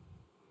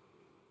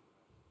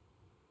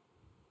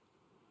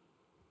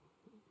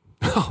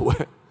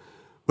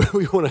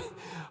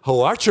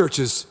 Our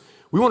churches,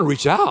 we want to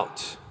reach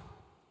out.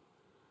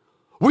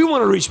 We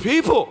want to reach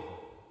people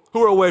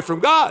who are away from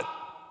God.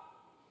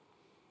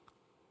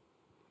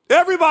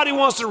 Everybody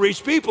wants to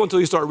reach people until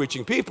you start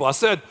reaching people. I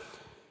said,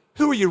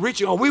 who are you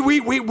reaching? Oh,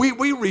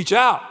 we reach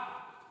out.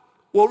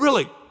 Well,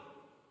 really,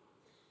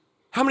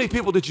 how many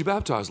people did you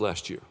baptize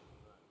last year?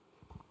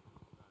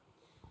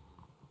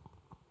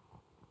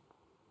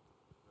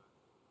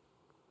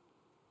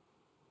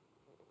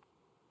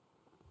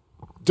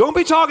 Don't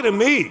be talking to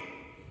me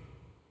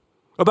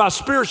about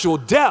spiritual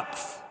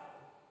depth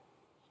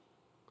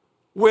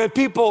when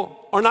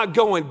people are not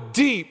going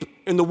deep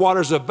in the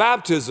waters of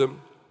baptism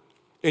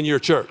in your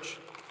church.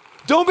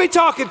 Don't be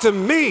talking to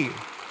me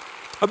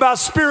about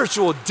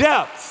spiritual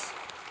depth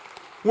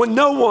when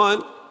no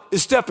one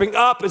is stepping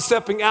up and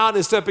stepping out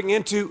and stepping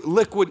into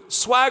liquid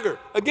swagger.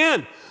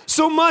 Again,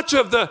 so much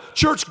of the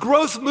church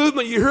growth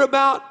movement you hear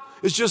about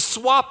is just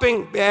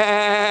swapping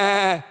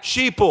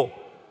sheeple.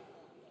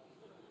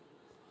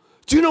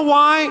 Do you know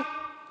why?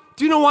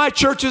 Do you know why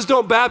churches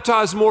don't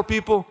baptize more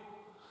people?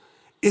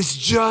 It's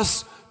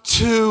just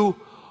too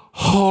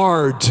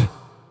hard.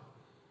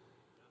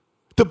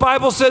 The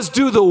Bible says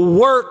do the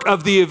work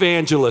of the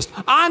evangelist.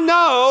 I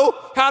know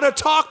how to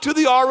talk to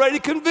the already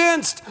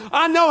convinced.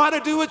 I know how to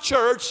do a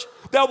church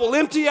that will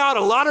empty out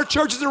a lot of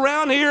churches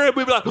around here and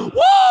we'll be like,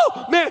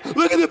 whoa, man,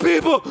 look at the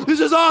people. This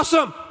is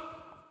awesome.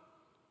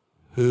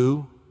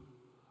 Who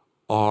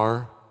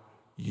are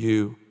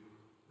you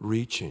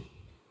reaching?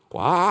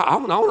 Well, I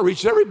want to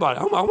reach everybody.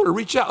 I want to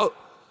reach out.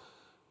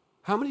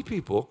 How many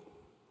people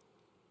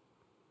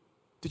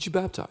did you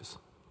baptize?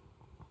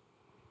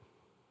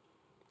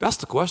 That's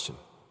the question.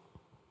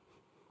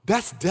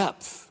 That's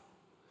depth.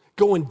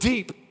 Going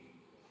deep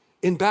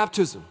in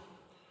baptism.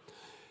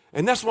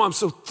 And that's why I'm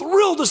so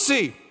thrilled to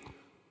see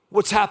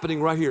what's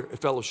happening right here at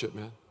Fellowship,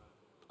 man.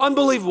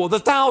 Unbelievable. The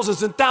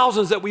thousands and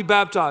thousands that we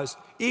baptize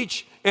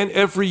each and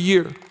every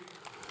year.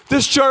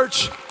 This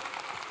church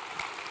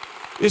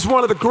is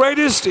one of the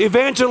greatest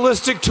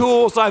evangelistic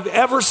tools I've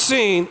ever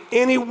seen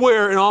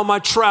anywhere in all my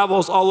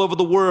travels all over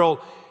the world.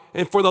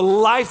 and for the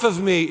life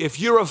of me, if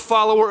you're a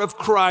follower of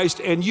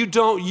Christ and you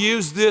don't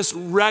use this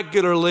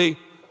regularly,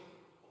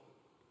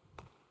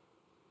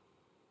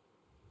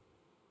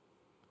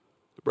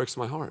 it breaks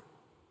my heart.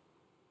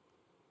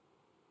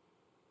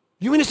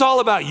 You mean it's all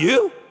about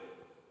you?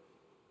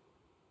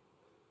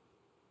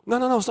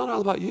 No, it's not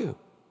all about you.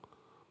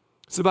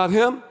 It's about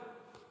him.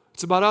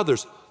 It's about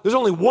others. There's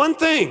only one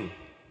thing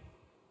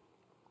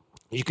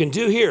you can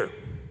do here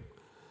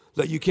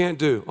that you can't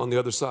do on the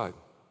other side.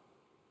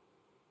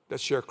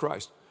 That's share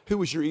Christ. Who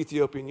was your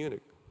Ethiopian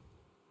eunuch?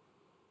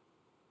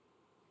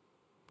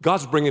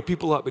 God's bringing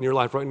people up in your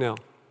life right now.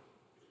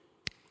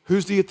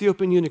 Who's the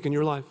Ethiopian eunuch in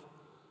your life?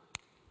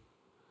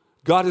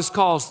 God has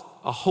caused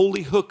a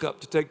holy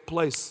hookup to take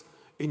place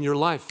in your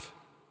life.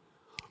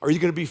 Are you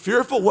going to be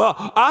fearful? Well,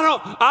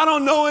 I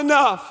don't know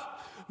enough.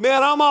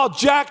 Man, I'm all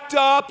jacked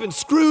up and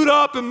screwed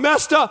up and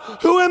messed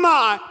up. Who am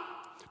I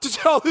to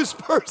tell this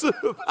person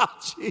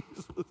about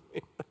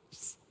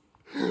Jesus?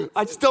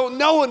 I just don't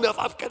know enough.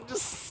 I'm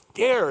just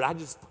scared. I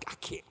can't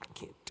do it.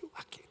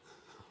 I can't.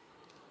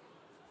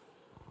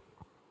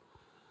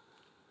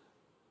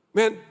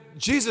 Man,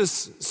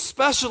 Jesus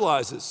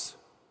specializes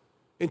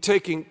in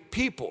taking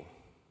people,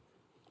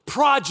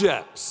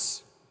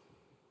 projects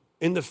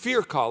in the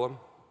fear column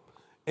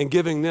and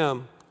giving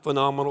them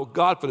phenomenal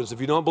confidence.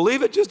 If you don't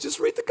believe it, just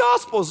read the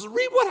Gospels.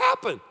 Read what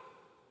happened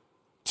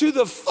to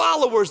the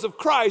followers of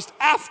Christ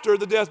after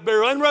the death,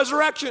 burial, and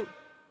resurrection.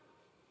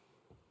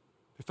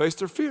 They faced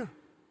their fear.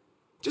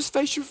 Just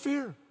face your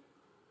fear.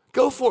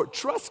 Go for it.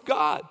 Trust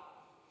God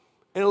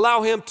and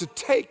allow him to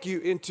take you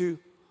into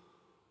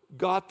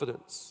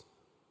confidence.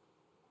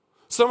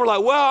 Some are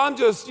like, well, I'm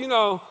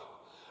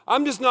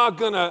just not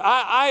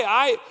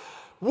gonna,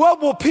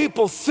 what will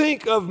people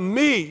think of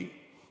me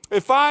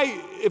if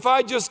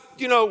I just,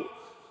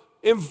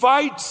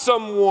 invite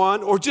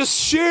someone or just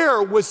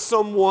share with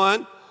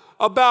someone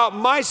about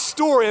my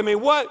story? I mean,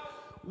 what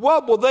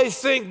will they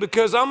think?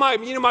 Because I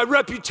might, my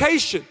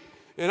reputation,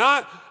 and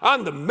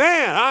I'm the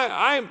man.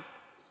 I'm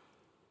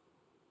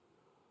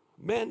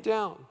man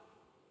down.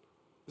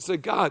 I say,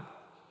 God,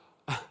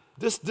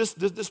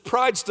 this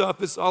pride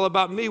stuff is all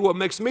about me. What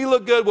makes me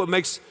look good? What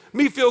makes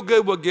me feel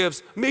good? What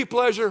gives me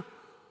pleasure?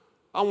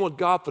 I want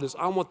confidence.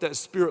 I want that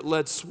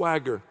Spirit-led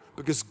swagger.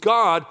 Because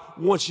God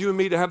wants you and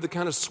me to have the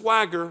kind of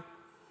swagger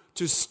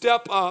to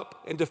step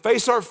up and to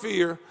face our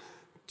fear,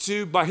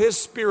 to, by his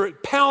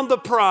Spirit, pound the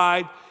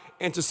pride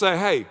and to say,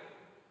 hey,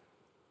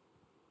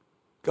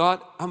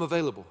 God, I'm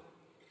available.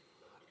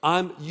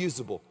 I'm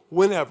usable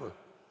whenever,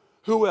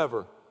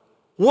 whoever,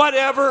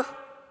 whatever,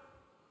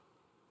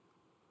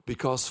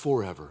 because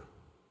forever.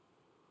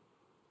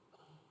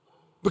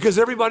 Because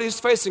everybody's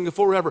facing a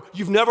forever.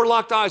 You've never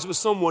locked eyes with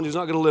someone who's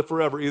not going to live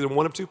forever, either in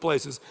one of two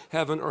places,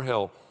 heaven or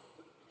hell.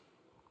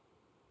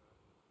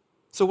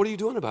 So what are you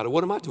doing about it?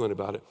 What am I doing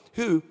about it?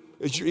 Who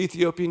is your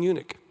Ethiopian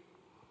eunuch?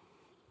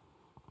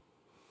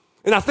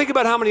 And I think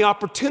about how many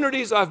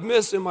opportunities I've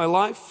missed in my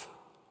life.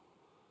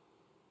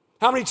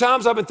 How many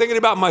times I've been thinking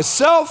about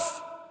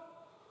myself,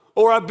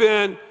 or I've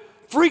been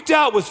freaked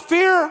out with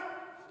fear,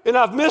 and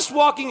I've missed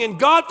walking in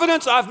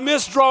confidence. I've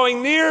missed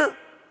drawing near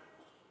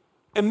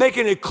and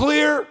making it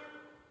clear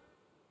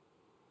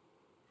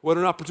what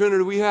an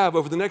opportunity we have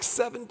over the next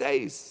 7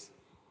 days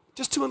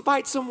just to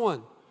invite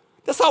someone.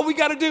 That's all we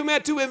got to do,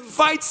 man, to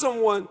invite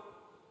someone.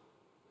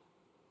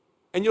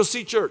 And you'll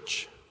see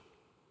church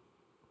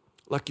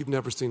like you've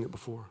never seen it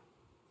before.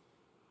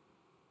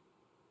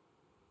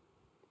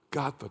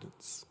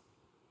 Confidence.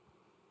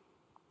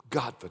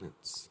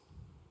 Confidence.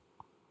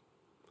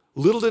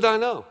 Little did I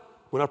know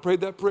when I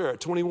prayed that prayer at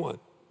 21.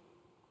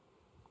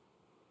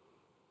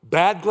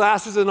 Bad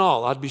glasses and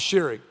all, I'd be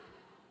sharing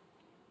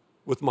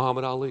with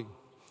Muhammad Ali.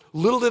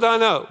 Little did I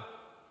know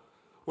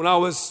when I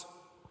was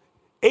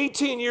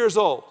 18 years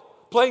old,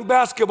 playing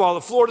basketball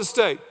at Florida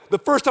State, the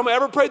first time I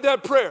ever prayed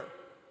that prayer,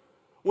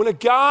 when a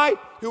guy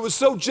who was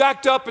so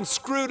jacked up and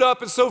screwed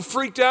up and so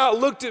freaked out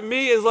looked at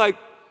me and was like,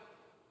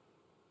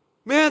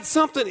 man,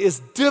 something is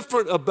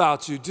different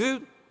about you,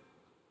 dude.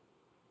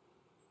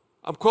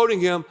 I'm quoting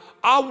him,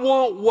 I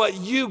want what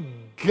you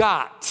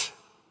got.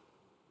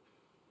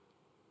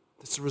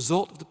 That's the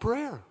result of the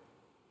prayer.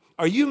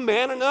 Are you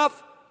man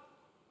enough,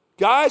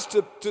 guys,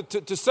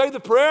 to say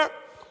the prayer?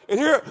 And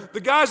here, the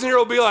guys in here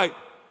will be like,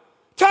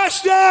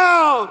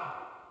 touchdown!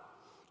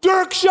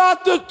 Dirk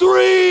shot the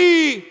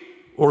three!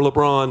 Or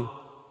LeBron.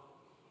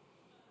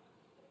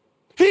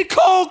 He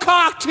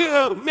cold-cocked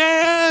him,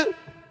 man!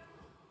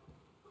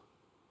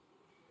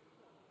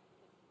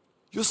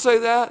 You'll say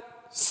that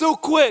so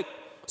quick,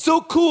 so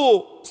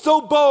cool,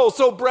 so bold,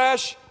 so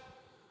brash.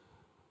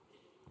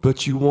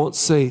 But you won't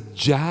say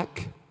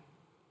jack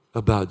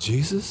about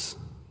Jesus?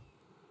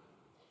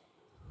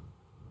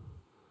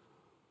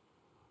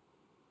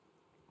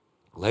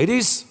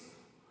 Ladies,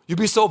 you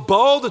be so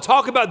bold to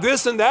talk about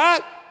this and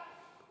that?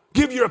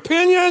 Give your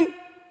opinion?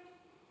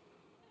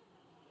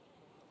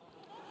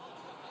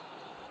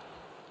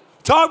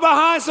 Talk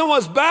behind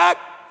someone's back?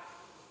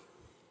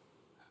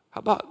 How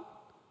about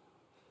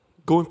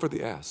going for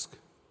the ask?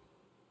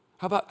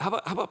 How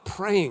about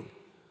praying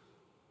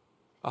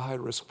a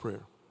high-risk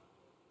prayer?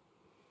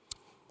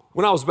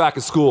 When I was back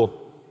in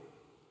school,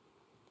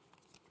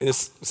 and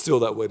it's still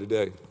that way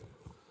today,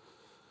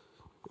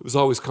 it was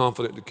always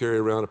confident to carry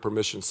around a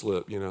permission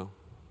slip,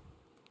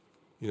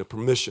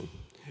 permission.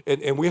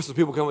 And we have some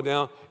people coming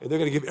down, and they're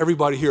going to give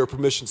everybody here a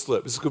permission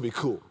slip. This is going to be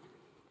cool.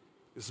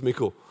 This is going to be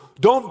cool.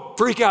 Don't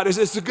freak out.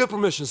 It's a good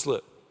permission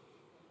slip.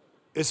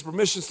 It's a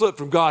permission slip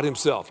from God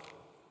himself.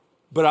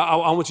 But I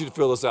want you to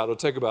fill this out. It'll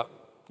take about,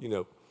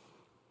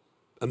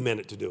 a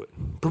minute to do it.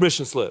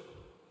 Permission slip.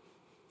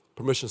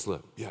 Permission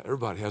slip. Yeah,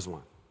 everybody has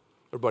one.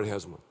 Everybody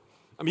has one.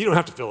 I mean, you don't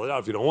have to fill it out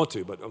if you don't want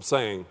to, but I'm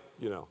saying,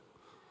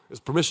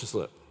 it's permission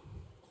slip.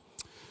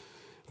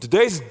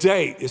 Today's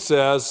date, it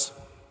says,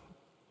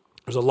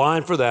 there's a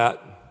line for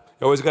that.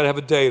 You always got to have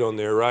a date on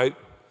there, right?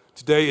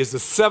 Today is the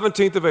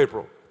 17th of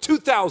April,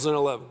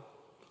 2011.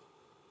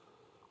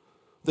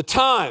 The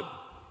time,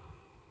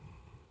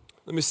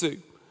 let me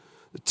see.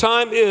 The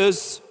time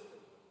is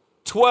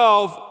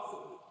 12,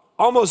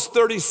 almost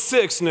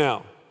 36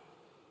 now.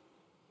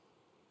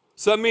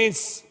 So that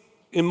means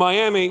in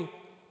Miami,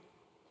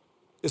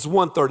 it's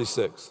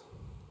 1:36.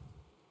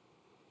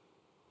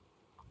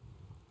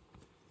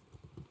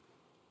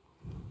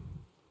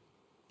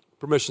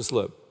 Permission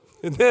slip.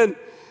 And then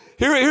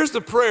here's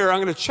the prayer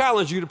I'm going to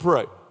challenge you to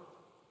pray.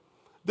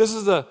 This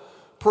is the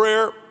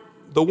prayer,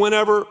 the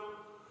whenever,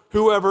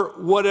 whoever,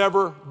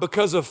 whatever,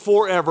 because of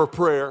forever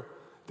prayer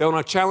that I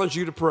want to challenge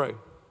you to pray.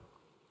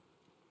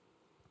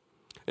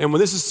 And when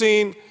this is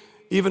seen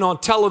even on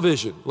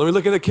television, let me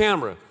look at the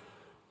camera.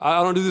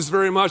 I don't do this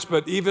very much,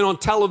 but even on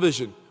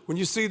television, when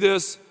you see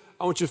this,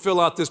 I want you to fill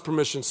out this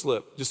permission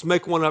slip. Just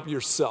make one up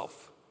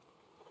yourself.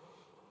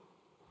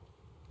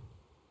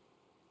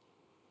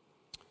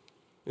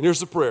 And here's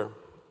the prayer.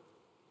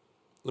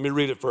 Let me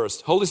read it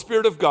first. Holy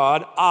Spirit of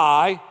God,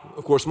 I,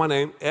 of course my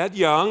name, Ed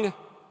Young,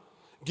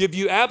 give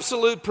you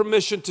absolute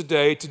permission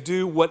today to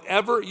do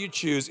whatever you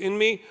choose in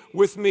me,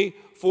 with me,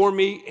 for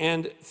me,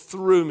 and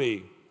through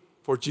me,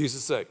 for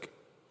Jesus' sake.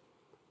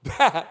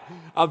 That,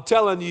 I'm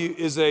telling you,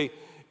 is a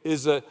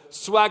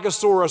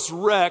Swaggosaurus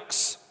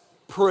Rex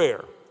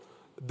prayer.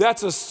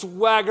 That's a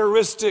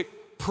swaggeristic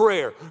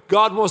prayer.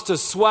 God wants to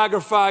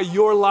swaggerify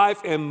your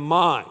life and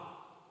mine.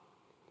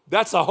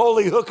 That's a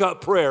holy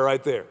hookup prayer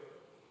right there.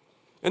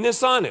 And then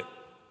sign it.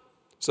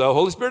 So,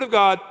 Holy Spirit of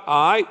God,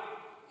 I,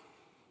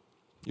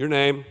 your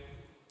name,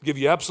 give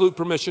you absolute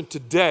permission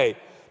today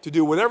to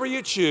do whatever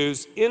you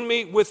choose in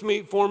me, with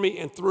me, for me,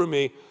 and through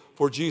me,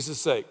 for Jesus'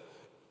 sake.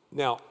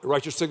 Now,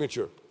 write your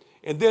signature.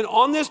 And then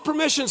on this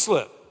permission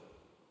slip,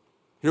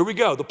 here we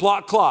go, the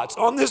plot clots.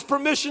 On this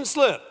permission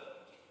slip,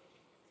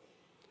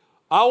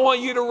 I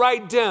want you to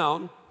write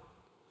down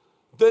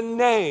the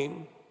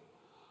name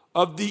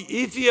of the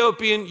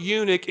Ethiopian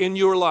eunuch in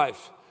your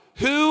life.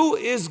 Who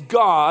is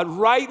God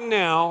right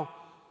now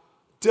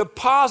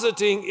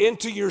depositing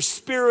into your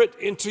spirit,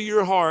 into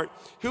your heart?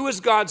 Who is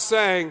God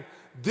saying,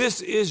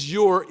 this is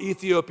your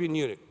Ethiopian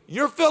eunuch?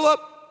 You're Philip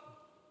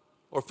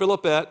or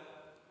Philipette.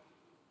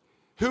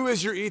 Who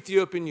is your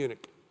Ethiopian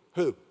eunuch?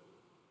 Who?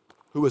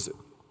 Who is it?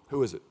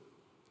 Who is it?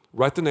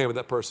 Write the name of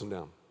that person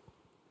down.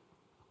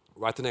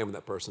 Write the name of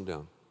that person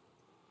down.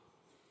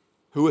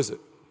 Who is it?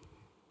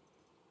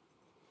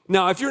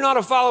 Now, if you're not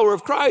a follower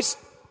of Christ,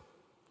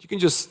 you can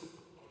just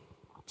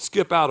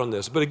skip out on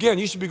this. But again,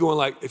 you should be going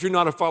like, if you're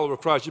not a follower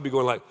of Christ, you'd be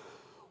going like,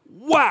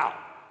 wow,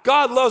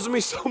 God loves me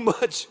so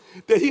much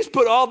that he's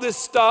put all this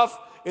stuff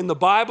in the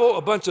Bible,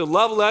 a bunch of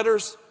love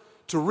letters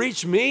to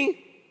reach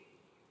me.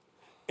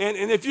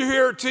 And if you're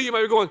here too, you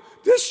might be going,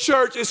 this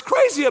church is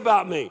crazy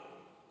about me.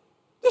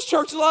 This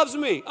church loves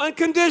me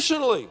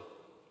unconditionally.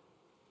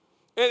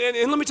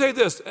 And let me tell you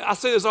this, I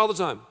say this all the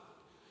time.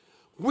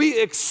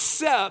 We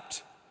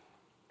accept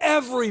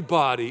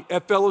everybody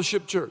at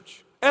Fellowship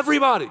Church.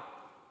 Everybody.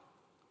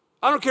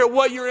 I don't care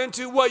what you're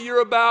into, what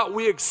you're about.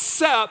 We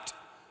accept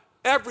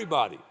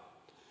everybody.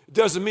 It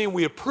doesn't mean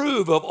we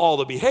approve of all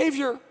the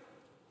behavior.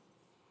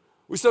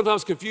 We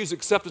sometimes confuse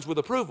acceptance with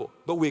approval,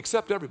 but we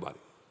accept everybody.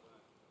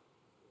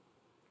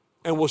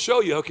 And we'll show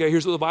you, okay,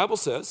 here's what the Bible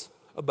says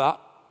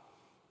about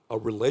a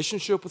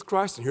relationship with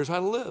Christ, and here's how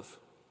to live.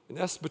 And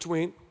that's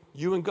between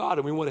you and God,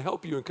 and we want to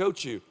help you and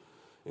coach you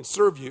and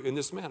serve you in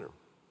this manner.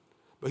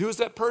 But who is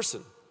that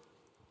person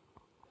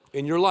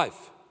in your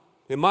life,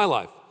 in my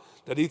life,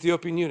 that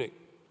Ethiopian eunuch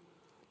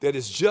that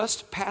is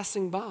just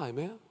passing by,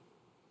 man?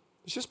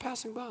 It's just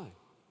passing by.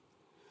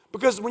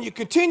 Because when you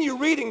continue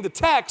reading the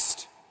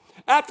text,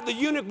 after the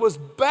eunuch was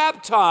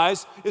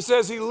baptized, it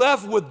says he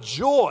left with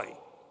joy.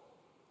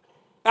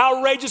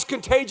 Outrageous,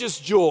 contagious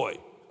joy.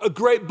 A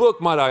great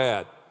book, might I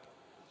add.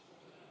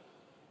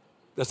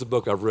 That's a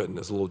book I've written.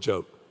 That's a little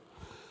joke.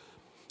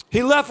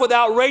 He left with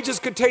outrageous,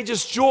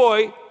 contagious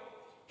joy.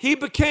 He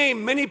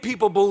became, many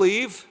people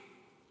believe,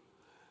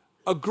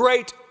 a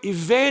great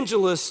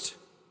evangelist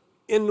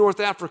in North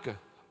Africa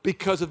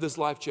because of this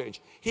life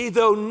change. He,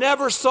 though,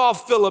 never saw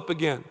Philip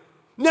again.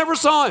 Never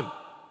saw him.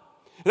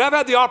 And I've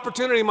had the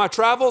opportunity in my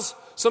travels.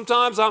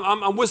 Sometimes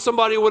I'm with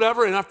somebody or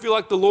whatever, and I feel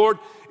like the Lord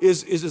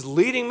is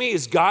leading me,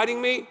 is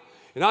guiding me,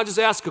 and I'll just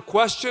ask a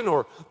question,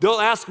 or they'll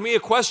ask me a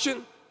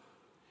question,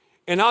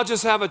 and I'll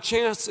just have a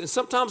chance. And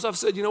sometimes I've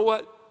said, you know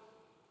what?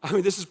 I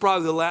mean, this is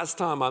probably the last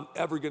time I'm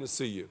ever going to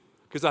see you,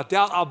 because I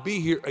doubt I'll be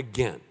here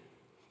again.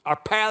 Our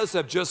paths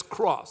have just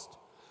crossed.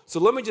 So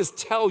let me just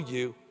tell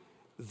you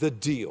the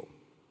deal.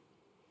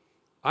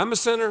 I'm a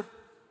sinner,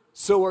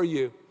 so are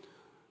you.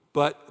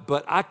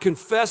 But I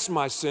confessed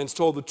my sins,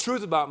 told the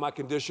truth about my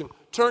condition,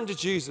 turned to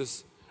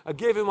Jesus. I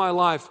gave him my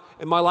life,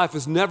 and my life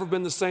has never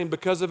been the same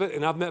because of it.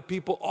 And I've met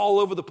people all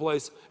over the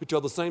place who tell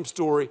the same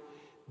story.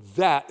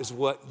 That is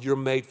what you're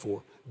made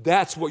for.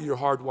 That's what you're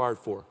hardwired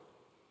for.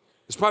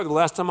 It's probably the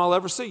last time I'll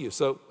ever see you.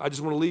 So I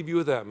just want to leave you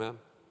with that, man.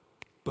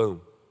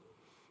 Boom.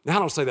 Now, I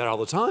don't say that all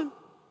the time.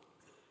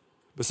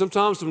 But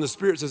sometimes when the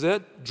Spirit says,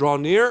 Ed, draw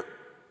near,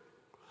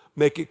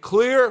 make it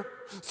clear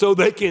so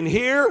they can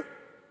hear.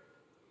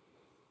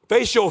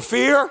 Facial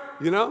fear,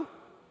 you know.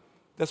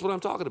 That's what I'm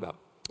talking about.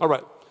 All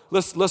right,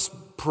 let's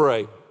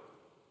pray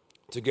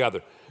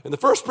together. And the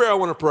first prayer I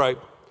want to pray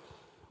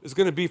is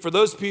going to be for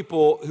those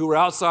people who are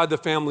outside the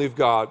family of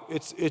God.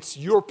 It's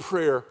your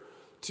prayer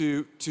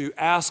to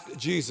ask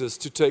Jesus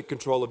to take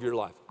control of your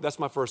life. That's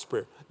my first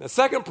prayer. The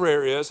second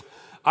prayer is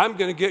I'm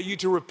going to get you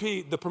to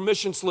repeat the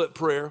permission slip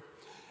prayer,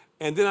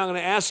 and then I'm going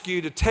to ask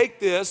you to take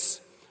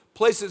this,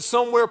 place it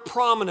somewhere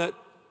prominent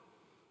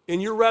in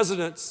your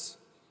residence,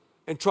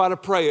 and try to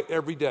pray it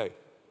every day.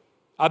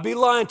 I'd be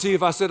lying to you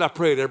if I said I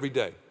pray it every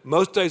day.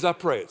 Most days I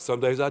pray it.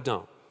 Some days I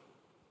don't.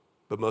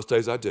 But most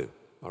days I do.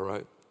 All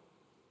right?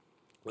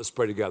 Let's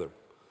pray together.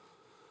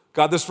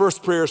 God, this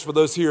first prayer is for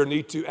those here who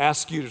need to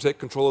ask you to take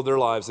control of their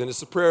lives. And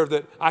it's a prayer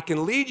that I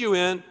can lead you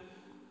in,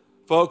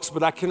 folks,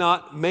 but I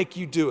cannot make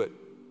you do it.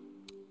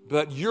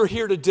 But you're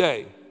here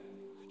today.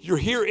 You're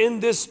here in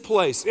this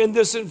place, in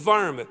this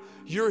environment.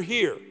 You're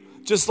here.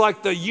 Just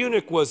like the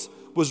eunuch was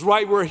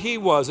right where he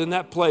was in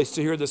that place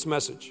to hear this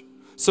message.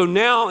 So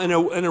now, in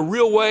a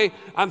real way,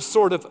 I'm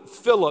sort of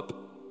Philip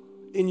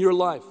in your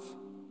life.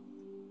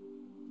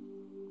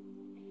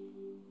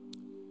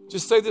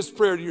 Just say this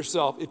prayer to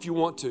yourself if you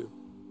want to.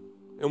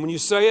 And when you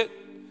say it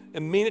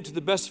and mean it to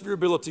the best of your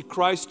ability,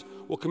 Christ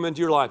will come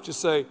into your life. Just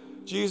say,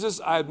 Jesus,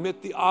 I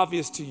admit the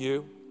obvious to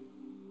you.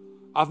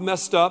 I've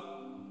messed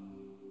up.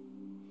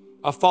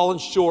 I've fallen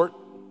short.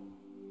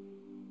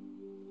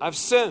 I've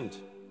sinned.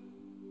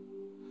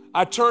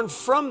 I turn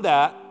from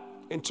that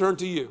and turn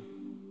to you.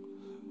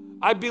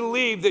 I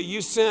believe that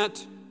you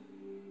sent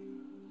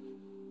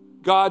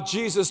God,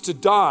 Jesus, to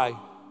die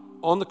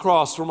on the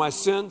cross for my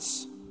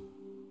sins,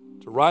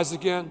 to rise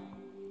again.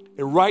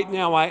 And right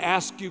now I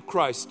ask you,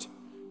 Christ,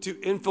 to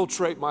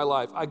infiltrate my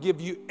life. I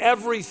give you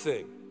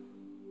everything.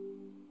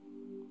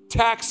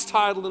 Tax,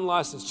 title, and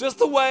license. Just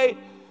the way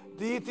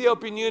the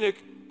Ethiopian eunuch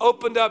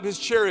opened up his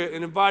chariot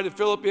and invited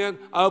Philip in,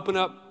 I open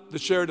up the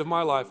chariot of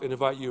my life and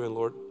invite you in,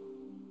 Lord.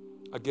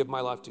 I give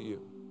my life to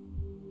you.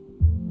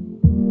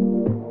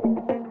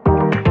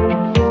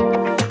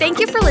 Thank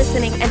you for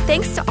listening, and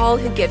thanks to all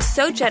who give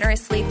so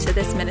generously to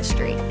this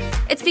ministry.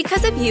 It's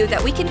because of you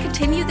that we can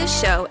continue this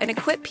show and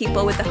equip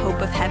people with the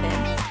hope of heaven.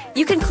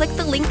 You can click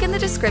the link in the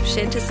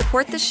description to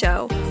support the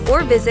show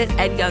or visit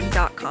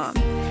edyoung.com.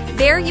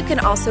 There you can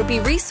also be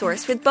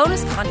resourced with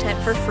bonus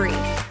content for free,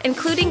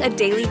 including a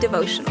daily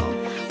devotional.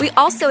 We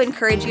also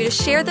encourage you to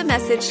share the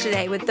message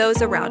today with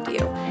those around you.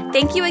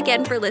 Thank you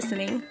again for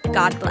listening.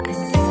 God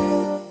bless.